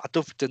bounds.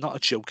 They're not a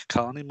joke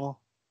car anymore.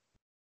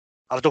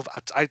 I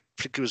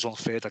think it was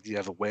unfair that they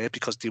ever were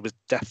because they were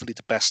definitely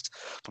the best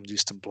from the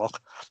Eastern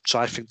Bloc. So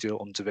I think they're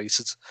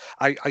underrated.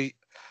 I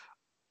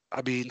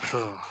mean,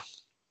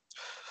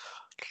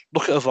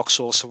 look at a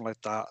Vauxhall or something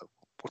like that.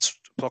 What's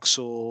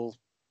Vauxhall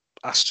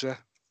Astra?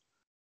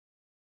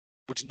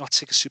 Would you not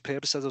take a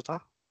Superb instead of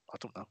that? I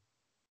don't know.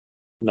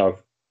 No.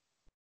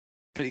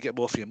 But you get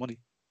more for your money.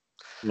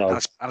 No.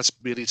 And it's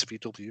really to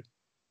VW.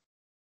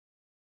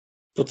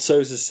 But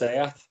so's a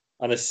Seat.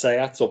 And a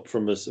Seat's up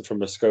from a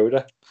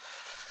Skoda.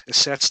 Is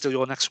Seat still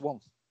your next one?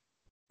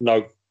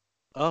 No.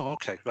 Oh,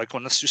 okay. Right, go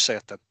on, let's do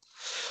Seat then.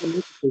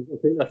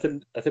 I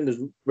think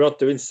we're not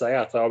doing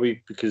Seat, are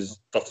we? Because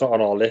that's not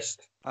on our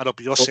list. I know,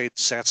 but you're saying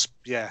Seat's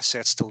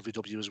still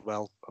VW as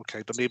well.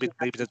 Okay, but maybe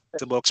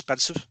they're more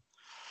expensive.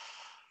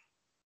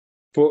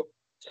 But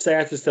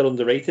Seat is still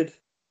underrated.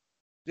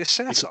 Yeah,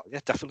 Seat's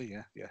definitely,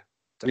 yeah.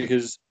 Definitely.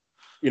 Because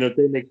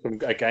they make some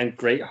again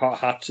great hot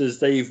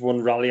hatches. They've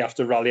won rally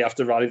after rally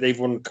after rally. They've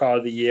won Car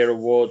of the Year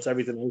awards,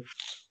 everything else.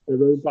 They're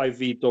owned by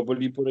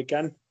VW, but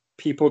again,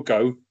 people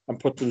go and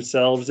put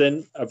themselves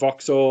in a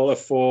Vauxhall, a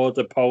Ford,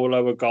 a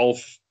Polo, a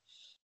Golf,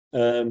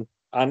 and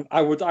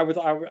I would have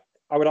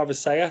a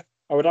Seat.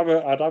 I'd have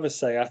a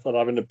Seat. I'd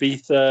have an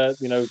Ibiza.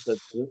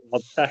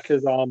 The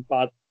Tekkers aren't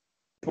bad,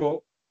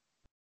 but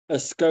a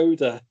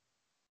Skoda.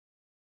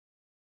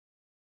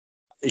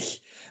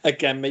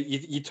 Again, mate,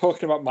 you're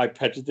talking about my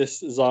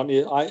prejudices, aren't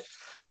you? I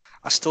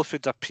still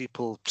think that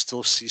people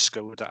still see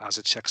Skoda as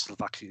a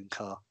Czechoslovakian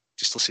car.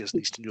 You still see it as an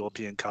Eastern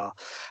European car,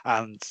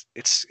 and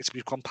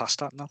we've gone past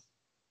that now.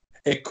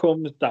 It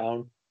comes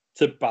down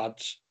to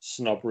badge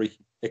snobbery.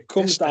 It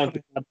comes down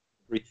to badge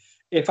snobbery.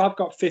 If I've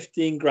got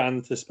 15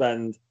 grand to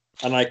spend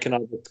and I can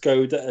have a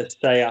Skoda, a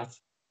Seat,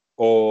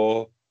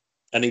 or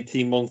an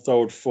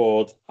 18-month-old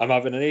Ford, I'm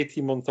having an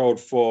 18-month-old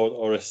Ford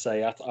or a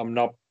Seat. I'm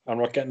not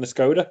getting a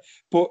Skoda.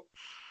 But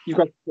you've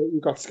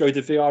got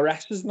Skoda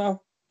VRSs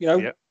now.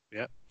 Yeah.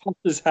 Hot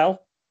as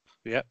hell.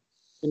 Yeah.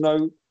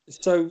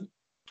 So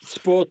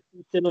sport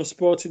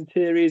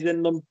interiors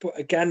in them. But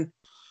again,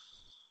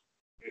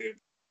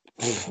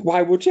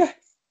 why would you?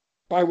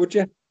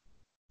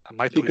 And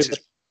my point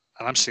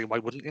And I'm saying, why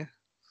wouldn't you?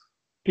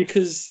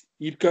 Because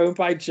you'd go and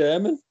buy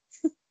German.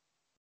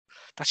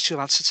 That's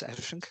your answer to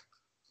everything.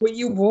 Well,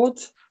 you would.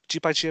 Do you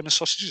buy German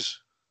sausages?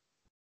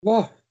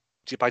 What?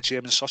 Do you buy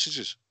German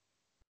sausages?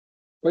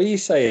 What are you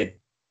saying?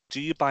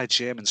 Do you buy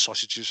German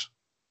sausages?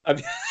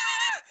 Have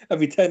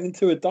you turned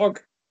into a dog?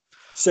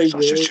 Say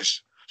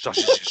Sausages.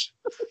 Sausages.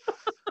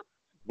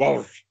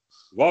 Walsh.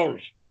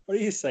 Walsh. What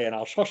are you saying?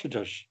 Our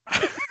sausages.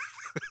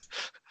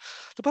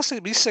 The best thing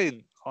of me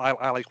saying,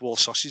 I like wall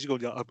sausages, you go,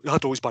 yeah,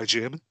 I'd always buy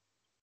German.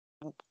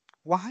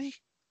 Why?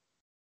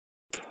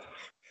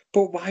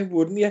 But why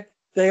wouldn't you?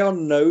 They are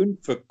known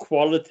for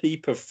quality,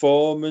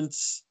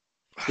 performance,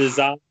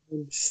 design,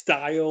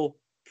 style,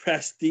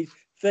 prestige.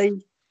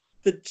 The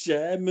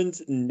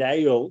Germans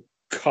nail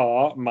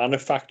car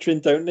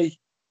manufacturing, don't they?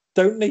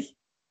 Don't they?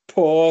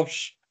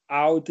 Porsche,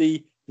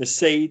 Audi,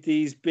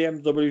 Mercedes,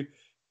 BMW.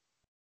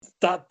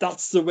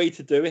 That's the way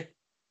to do it.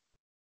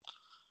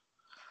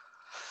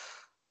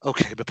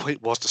 Okay, the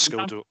point was the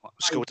Skoda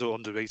are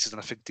underrated,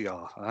 and I think they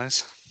are,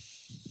 right?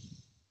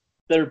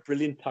 They're a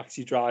brilliant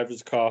taxi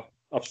driver's car,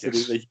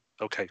 absolutely. Yes.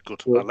 Okay,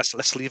 good. Well,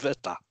 Let's leave it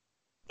at that.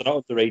 They're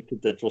not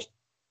underrated. They're just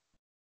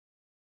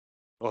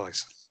All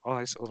right.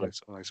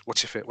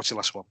 What's your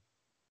last one?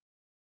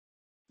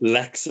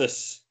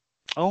 Lexus.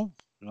 Oh,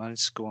 right.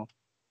 Go on.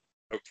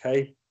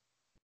 Okay,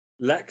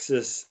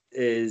 Lexus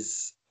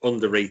is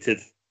underrated.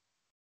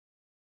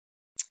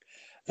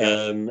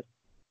 Yeah.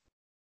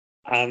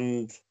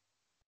 And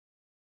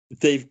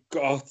they've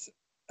got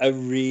a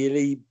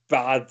really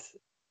bad,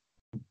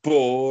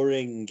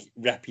 boring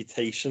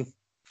reputation.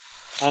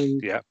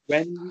 And Yeah.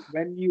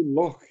 when you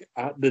look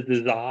at the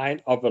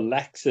design of a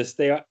Lexus,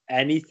 they are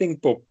anything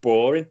but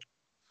boring.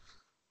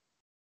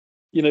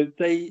 You know,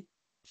 they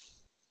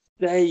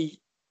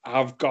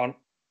have gone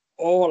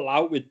all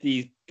out with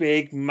these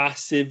big,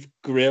 massive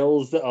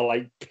grills that are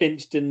like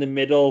pinched in the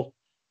middle.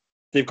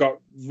 They've got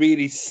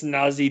really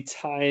snazzy,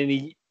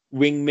 tiny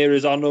wing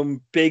mirrors on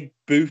them, big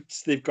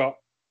boots. They've got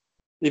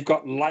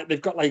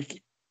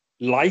like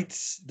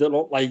lights that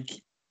look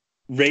like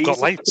razor. You've got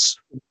lights.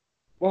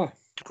 What?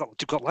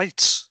 You've got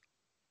lights.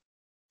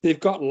 They've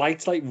got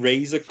lights like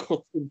razor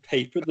cuts in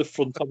paper at the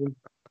front of them.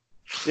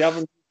 They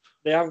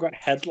haven't got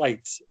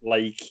headlights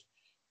like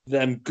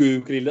them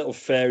googly little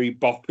fairy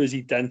boppers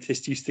your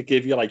dentist used to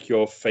give you, like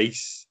your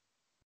face.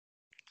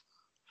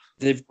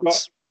 They've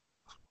got.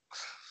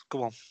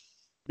 Go on.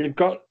 They've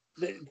got.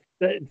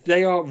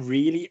 They are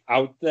really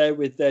out there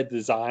with their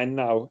design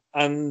now,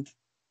 and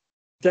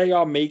they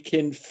are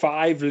making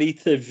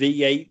 5-liter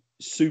V8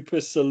 super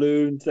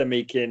saloons. They're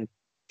making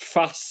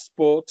fast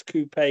sports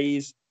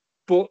coupes,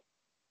 but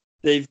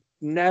they've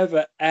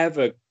never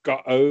ever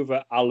got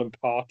over Alan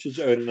Partridge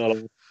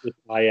owning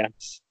a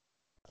IS.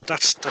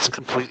 That's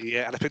completely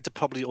it. And I think they're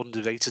probably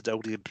underrated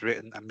only in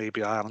Britain and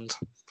maybe Ireland.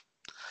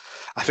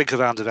 I think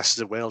around the rest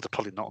of the world, they're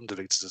probably not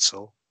underrated at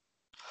all.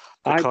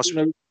 Because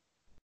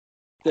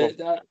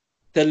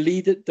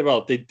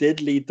they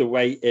did lead the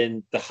way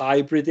in the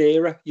hybrid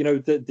era. You know,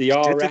 the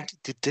RS.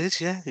 They did,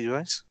 yeah, you're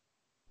right.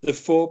 The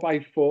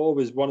 4x4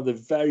 was one of the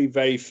very,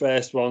 very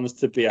first ones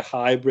to be a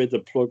hybrid, a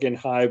plug-in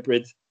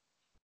hybrid.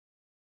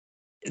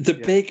 The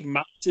big,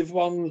 massive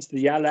ones,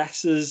 the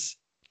LSs,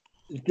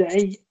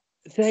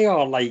 they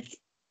are like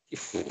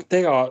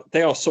they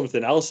are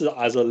something else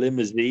as a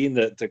limousine.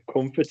 The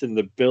comfort and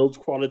the build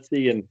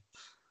quality and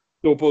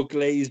double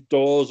glazed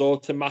doors,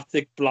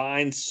 automatic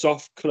blinds,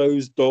 soft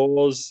closed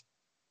doors,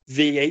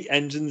 V8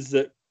 engines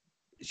that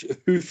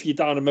hoof you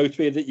down a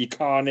motorway that you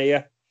can't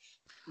hear.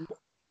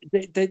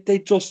 They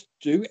just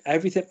do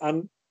everything.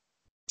 And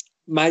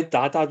my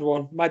dad had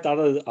one. My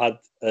dad had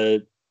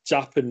a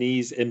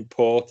Japanese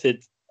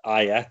imported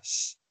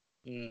IS,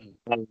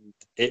 and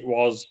it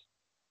was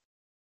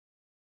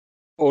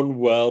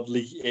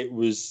unworldly. It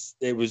was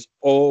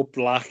all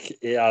black.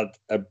 It had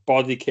a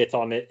body kit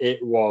on it.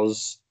 It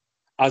was,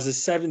 as a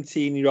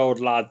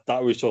 17-year-old lad,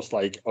 that was just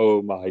like,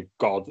 oh my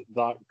god,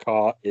 that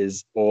car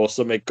is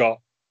awesome. It got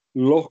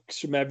looks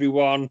from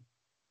everyone.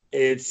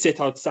 It'd sit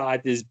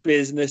outside his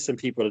business and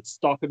people would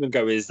stop him and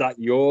go, is that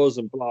yours?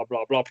 And blah,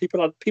 blah, blah.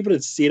 People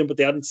had seen him, but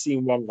they hadn't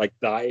seen one like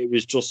that. It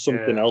was just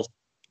something else.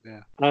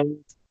 Yeah.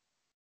 And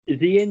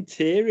the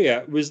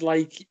interior was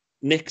like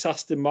Nick's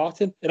Aston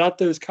Martin. It had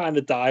those kind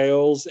of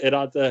dials. It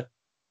had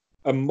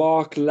a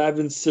Mark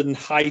Levinson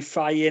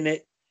hi-fi in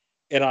it.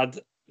 It had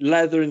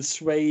leather and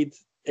suede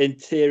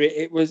interior.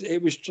 It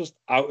was just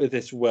out of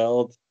this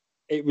world.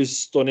 It was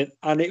stunning.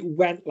 And it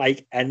went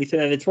like anything.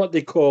 And it's what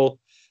they call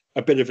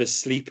a bit of a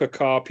sleeper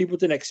car. People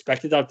didn't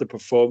expect it to have the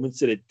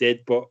performance that it did,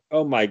 but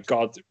oh my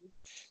god,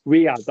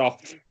 we had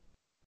off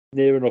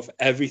near enough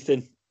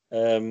everything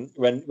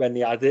when they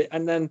had it.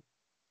 And then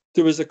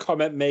there was a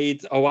comment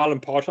made, oh, Alan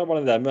Partridge had one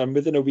of them, and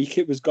within a week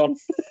it was gone.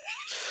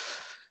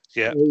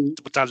 Yeah,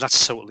 but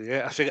that's totally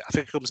it. I think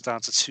it comes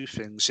down to two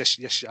things. Yes,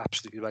 you're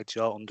absolutely right.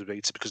 You're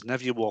underrated because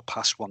whenever you walk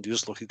past one, you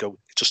just look and go,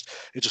 it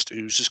just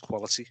oozes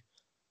quality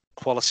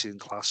and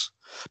class.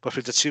 But I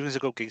think the two things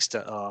that go against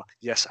it are,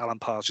 yes, Alan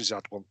Partridge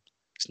had one.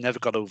 He's never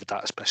got over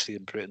that, especially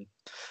in Britain.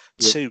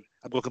 Yeah. Two,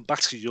 I'm going back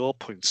to your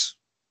points.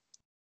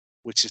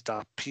 which is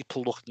that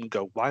people look and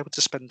go, why would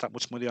they spend that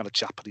much money on a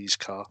Japanese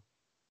car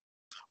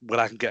when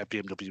I can get a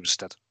BMW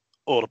instead,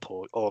 or a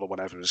Porsche, or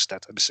whatever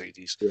instead, a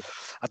Mercedes? Yeah.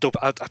 I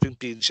think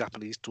being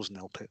Japanese doesn't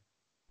help it.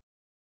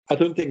 I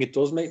don't think it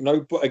does, mate.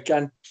 No, but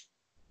again,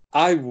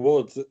 I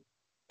don't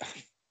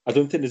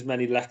think there's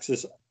many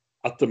Lexus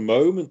at the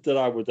moment that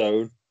I would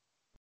own,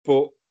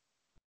 but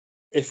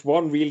if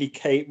one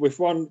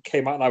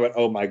came out and I went,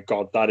 oh my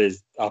God, that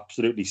is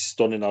absolutely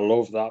stunning. I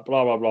love that,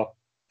 blah, blah, blah.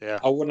 Yeah.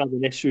 I wouldn't have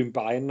an issue in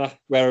buying that.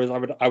 Whereas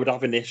I would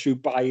have an issue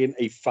buying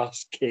a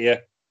fast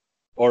Kia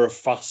or a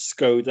fast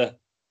Skoda,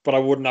 but I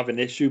wouldn't have an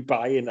issue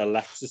buying a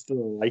Lexus that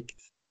I liked.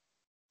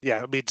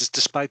 Yeah, I mean,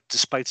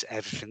 despite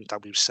everything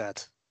that we've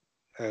said,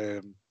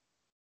 the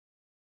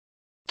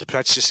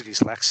prejudice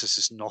against Lexus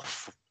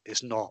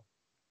is not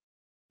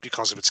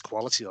because of its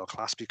quality or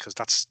class, because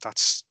that's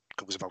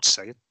goes without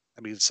saying.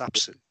 I mean, it's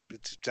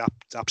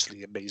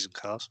absolutely amazing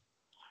cars.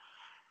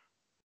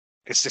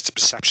 It's a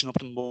perception of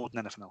them more than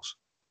anything else.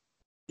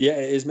 Yeah,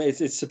 it is, mate.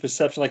 It's a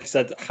perception, like I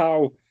said,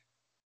 how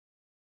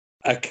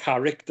a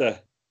character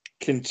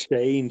can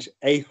change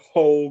a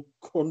whole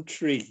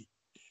country's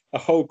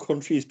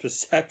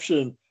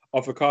perception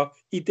of a car.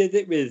 He did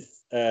it with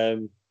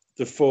the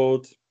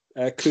Ford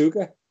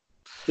Cougar,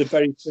 the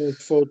very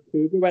first Ford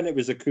Cougar when it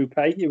was a coupe.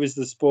 It was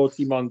the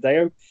sporty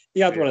Mondeo.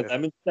 He had one of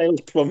them and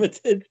sales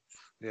plummeted.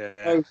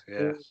 Yeah.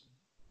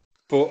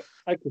 But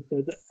like I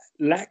said,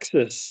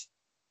 Lexus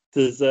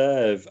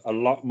deserve a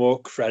lot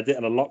more credit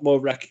and a lot more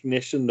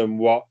recognition than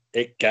what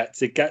it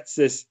gets. It gets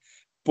this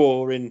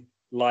boring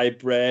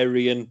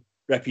librarian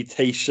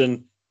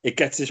reputation. It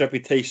gets this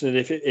reputation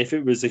that if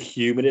it was a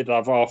human, it'd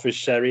have half a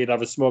sherry, it'd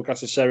have a small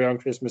glass of sherry on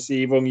Christmas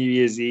Eve, on New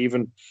Year's Eve,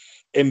 and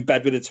in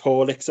bed with its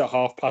Horlicks at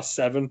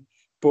 7:30.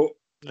 But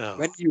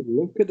when you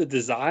look at the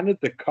design of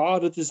the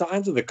car, the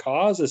designs of the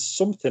cars is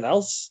something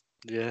else.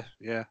 Yeah.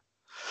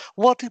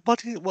 What a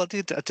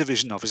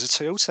division of? Is it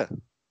Toyota?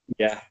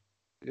 Yeah.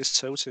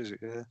 It's Toyota, is it?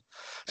 Yeah.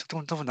 I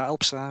don't know if that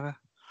helps either.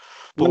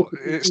 But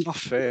it's not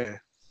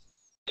fair.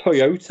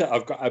 Toyota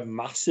have got a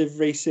massive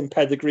racing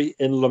pedigree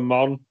in Le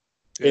Mans,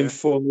 in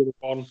Formula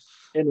One,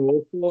 in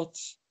all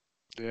sorts.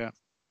 Yeah.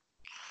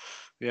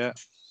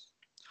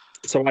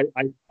 So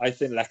I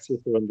think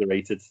Lexus are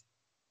underrated.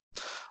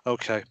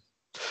 Okay.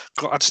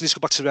 I just need to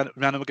go back to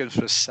Renault again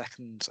for a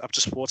second. I've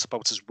just thought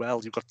about as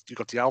well. You've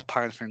got the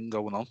Alpine thing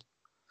going on.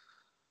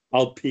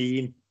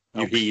 Alpine,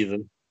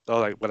 heathen. All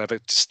right, whatever.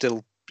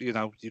 Still,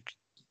 I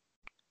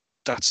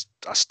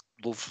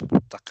love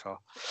that car.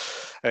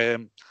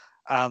 And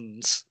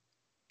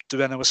the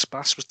Renault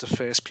Espace was the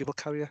first people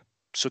carrier,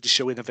 so they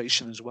show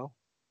innovation as well.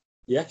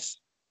 Yes.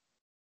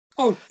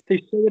 Oh, they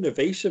show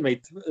innovation,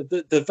 mate.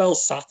 The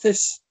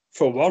Velsatis,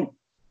 for one.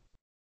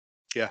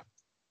 Yeah.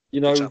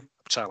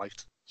 Which I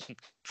liked.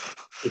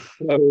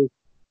 So,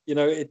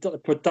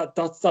 but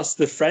that's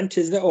the French,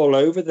 isn't it? All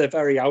over, they're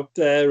very out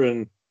there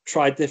and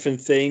try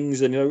different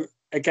things. And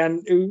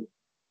again, who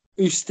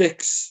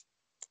sticks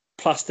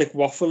plastic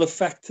waffle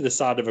effect to the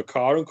side of a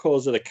car and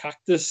calls it a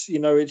cactus?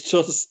 It's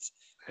just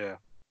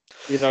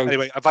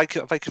Anyway, have I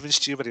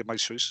convinced you of any of my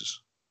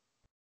choices?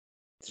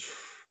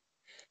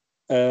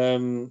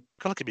 Can't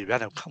give me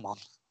Renault. Come on,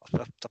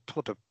 I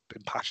put up an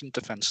impassioned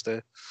defence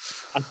there.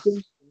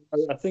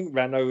 I think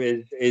Renault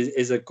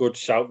is a good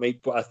shout,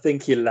 mate, but I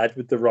think you led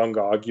with the wrong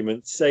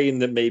argument. Saying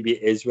that maybe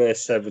it is worth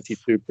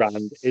 72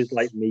 grand is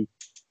like me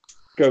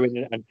going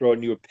in and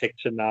drawing you a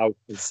picture now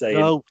and saying...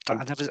 No,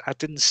 I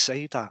didn't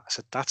say that. I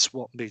said that's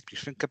what made me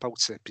think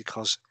about it,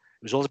 because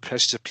it was all the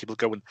pressure of people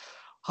going,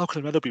 how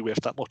can a Renault be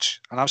worth that much?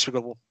 And I was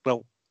going,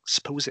 well,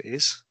 suppose it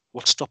is.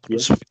 What's stopping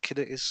us thinking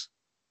it is?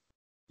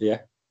 Yeah.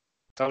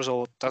 That was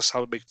all. That's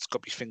how it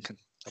got me thinking.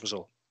 That was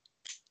all.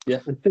 Yeah,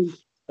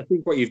 I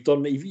think what you've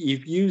done,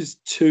 you've used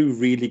two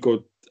really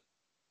good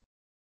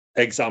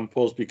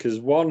examples, because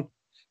one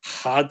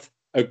had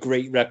a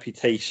great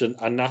reputation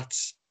and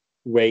that's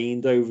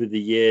waned over the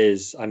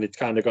years, and it's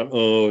kind of gone,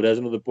 oh, there's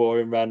another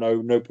boring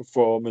Renault, no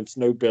performance,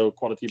 no build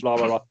quality, blah,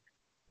 blah, blah.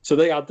 So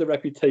they had the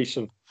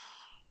reputation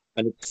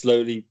and it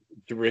slowly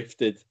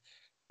drifted,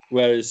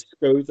 whereas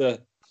Skoda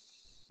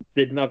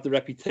didn't have the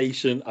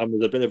reputation and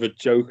was a bit of a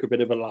joke, a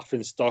bit of a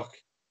laughing stock,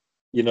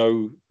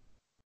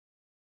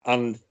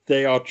 and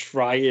they are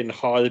trying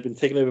hard. They've been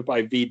taken over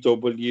by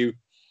VW.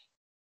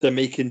 They're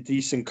making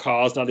decent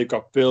cars now. They've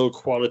got build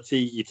quality.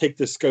 You take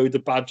the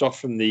Skoda badge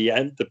off from the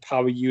end, the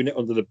power unit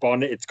under the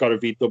bonnet, it's got a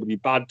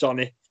VW badge on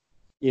it.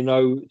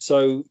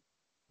 So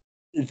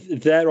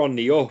they're on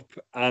the up,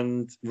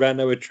 and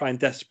Renault are trying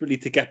desperately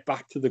to get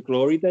back to the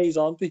glory days,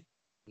 aren't they?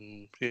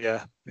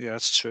 Yeah,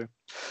 that's true.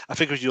 I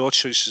think with your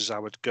choices, I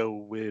would go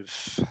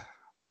with...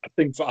 I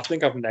think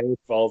I've nailed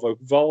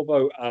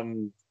Volvo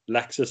and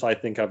Lexus. I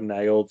think I've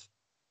nailed.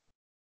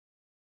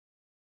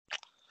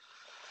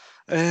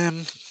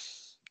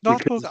 No,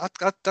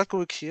 I'd go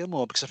with Kia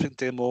more, because I think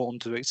they're more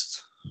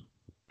underrated.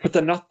 But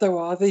they're not, though,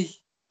 are they?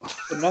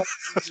 They're not.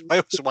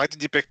 So why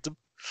did you pick them?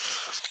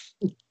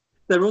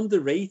 They're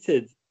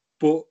underrated,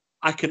 but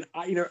like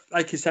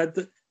I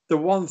said, the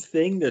one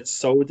thing that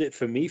sold it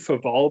for me for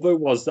Volvo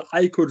was that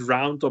I could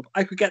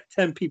get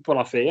 10 people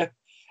off here.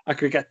 I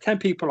could get 10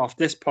 people off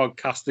this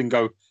podcast and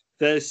go,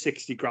 there's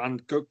 60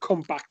 grand. Go come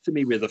back to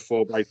me with a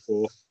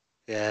 4x4.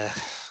 Yeah,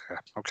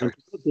 okay.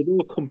 They'd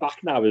all come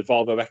back now with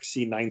Volvo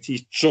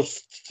XC90s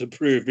just to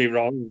prove me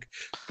wrong.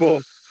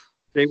 But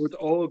they would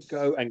all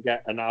go and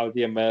get an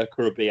Audi, a Merc,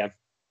 or a BM.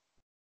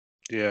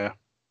 Yeah.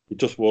 It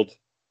just would.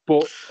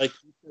 But like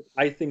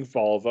I think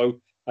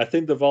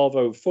the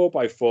Volvo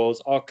 4x4s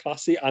are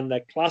classy, and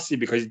they're classy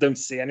because you don't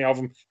see any of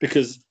them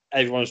because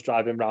everyone's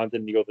driving around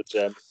in the other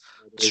gym.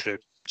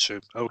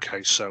 True.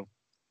 Okay, so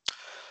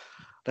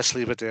let's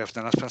leave it there.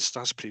 Then that's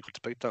a pretty good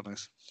debate, that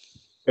is.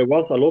 It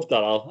was. I love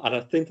that, Al, and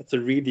I think that's a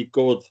really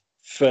good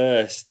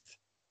first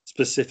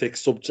specific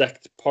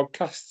subject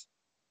podcast.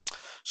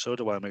 So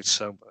do I, mate.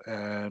 So,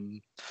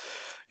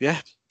 yeah.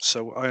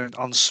 So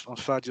on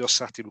Friday or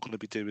Saturday, we're going to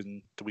be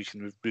doing the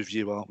weekend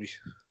review, aren't we?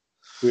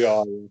 We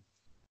are.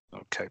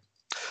 Okay.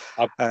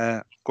 I've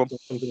go on.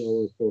 something I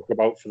want to talk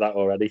about for that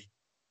already.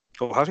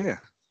 Oh, have you?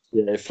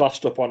 Yeah, it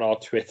flashed up on our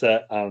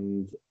Twitter,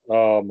 and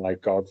oh my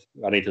god,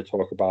 I need to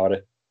talk about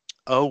it.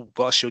 Oh,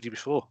 what I showed you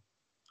before?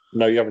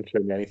 No, you haven't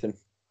shown me anything.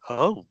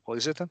 Oh, what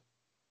is it then?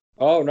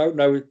 Oh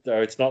no,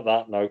 it's not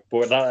that. No,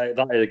 but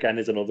that again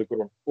is another good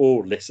one. Oh,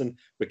 listen,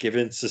 we're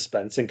giving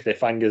suspense and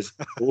cliffhangers.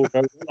 Oh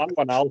no, that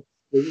one, Al.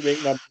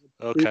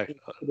 Okay.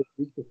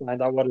 To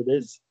find out what it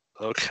is.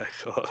 Okay,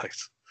 all right.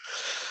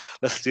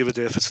 Let's leave it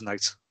there for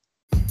tonight.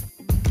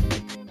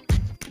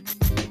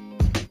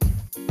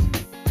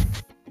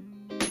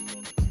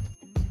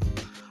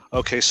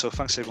 Okay, so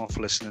thanks everyone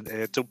for listening.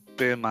 Don't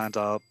bear in mind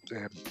our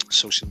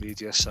social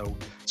media, so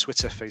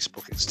Twitter,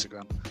 Facebook,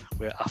 Instagram,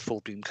 we're at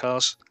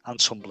FullBeamCars, and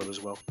Tumblr as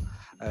well.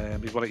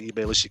 If you want to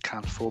email us, you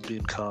can,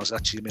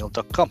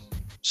 fullbeamcars@gmail.com.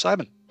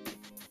 Simon.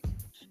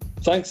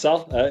 Thanks,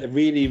 Al. I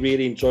really,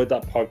 really enjoyed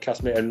that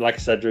podcast, mate. And like I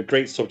said, they're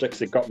great subjects.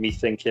 It got me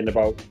thinking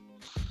about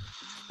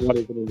what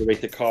is an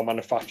underrated car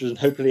manufacturers, and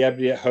hopefully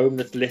everybody at home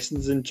that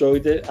listens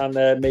enjoyed it, and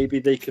maybe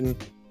they can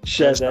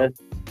share their...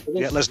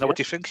 Yeah, let us know what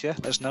you think. Yeah,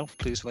 let us know.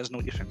 Please let us know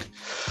what you think.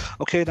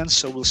 Okay, then,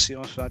 so we'll see you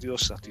on Friday or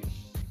Saturday.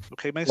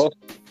 Okay, mate? Well,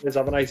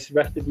 have a nice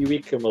rest of your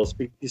week, and we'll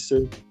speak to you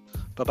soon.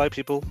 Bye-bye,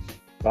 people.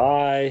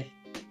 Bye.